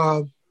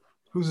to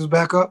who's his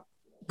backup.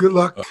 Good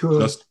luck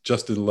to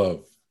Justin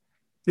Love.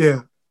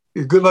 Yeah.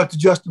 Good luck to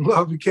Justin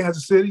Love in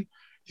Kansas City.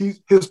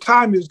 His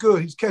time is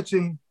good. He's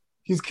catching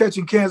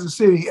Kansas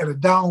City at a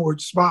downward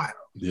spiral.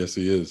 Yes,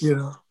 he is.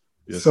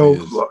 Yes, so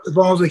as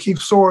long as they keep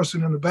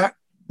Sorensen in the back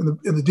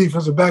in the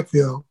defensive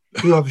backfield,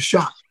 we'll have a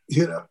shot.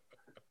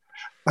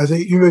 I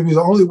think you may be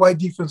the only white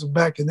defensive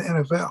back in the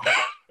NFL.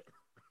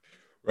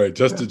 Right,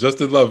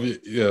 Justin Love.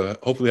 Yeah,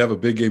 hopefully have a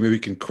big game. Maybe he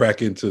can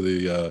crack into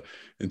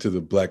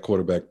the black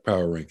quarterback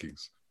power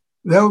rankings.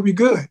 That would be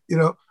good.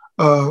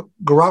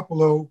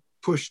 Garoppolo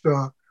pushed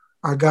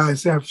our guy in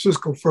San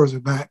Francisco further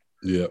back.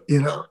 Yeah.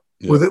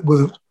 With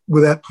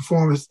that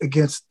performance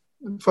against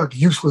fucking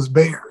useless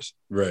Bears.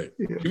 Right.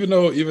 Yeah.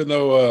 Even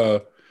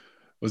though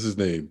what's his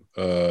name?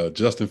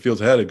 Justin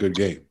Fields had a good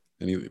game,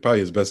 and he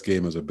probably his best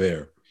game as a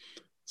Bear.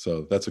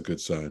 So that's a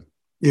good sign.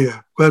 Yeah.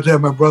 Glad to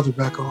have my brother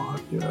back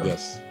on.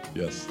 Yes.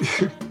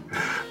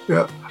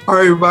 Yeah. All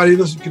right, everybody.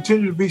 Listen,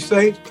 continue to be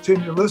safe,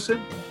 continue to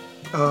listen,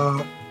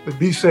 but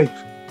be safe.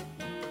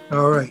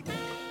 All right.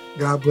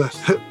 God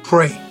bless.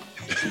 Pray.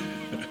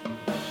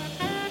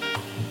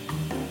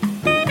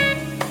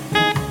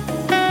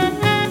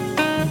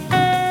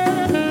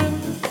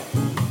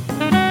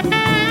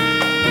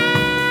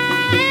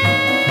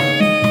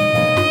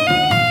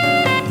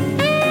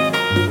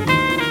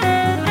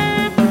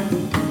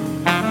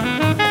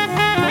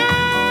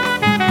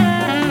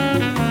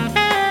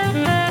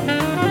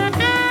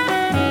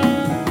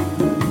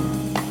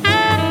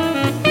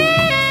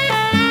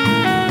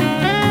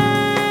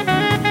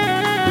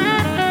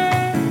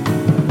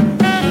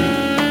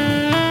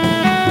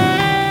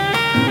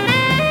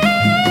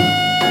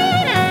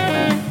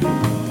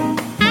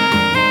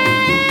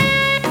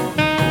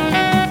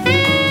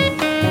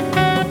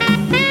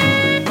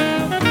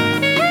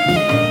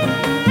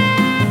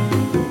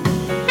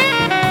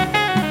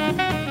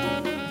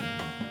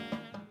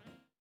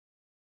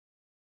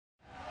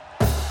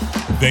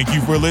 Thank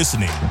you for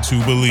listening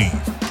to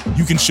Believe.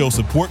 You can show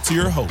support to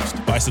your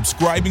host by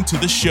subscribing to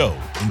the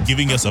show and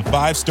giving us a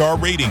 5-star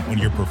rating on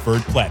your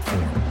preferred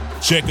platform.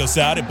 Check us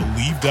out at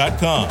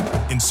Believe.com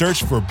and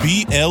search for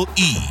BLEAV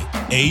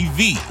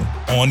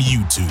on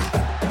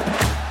YouTube.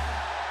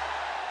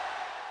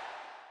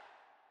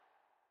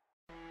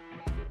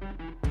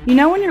 You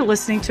know when you're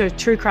listening to a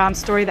true crime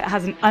story that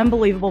has an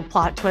unbelievable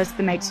plot twist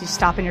that makes you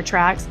stop in your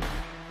tracks?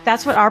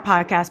 That's what our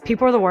podcast,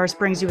 People Are the Worst,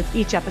 brings you with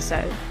each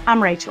episode.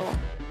 I'm Rachel.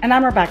 And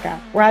I'm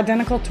Rebecca. We're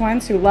identical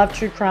twins who love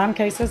true crime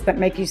cases that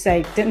make you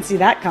say, didn't see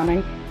that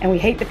coming, and we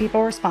hate the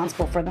people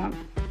responsible for them.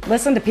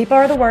 Listen to People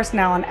Are the Worst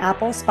now on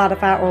Apple,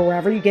 Spotify, or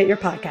wherever you get your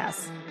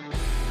podcasts.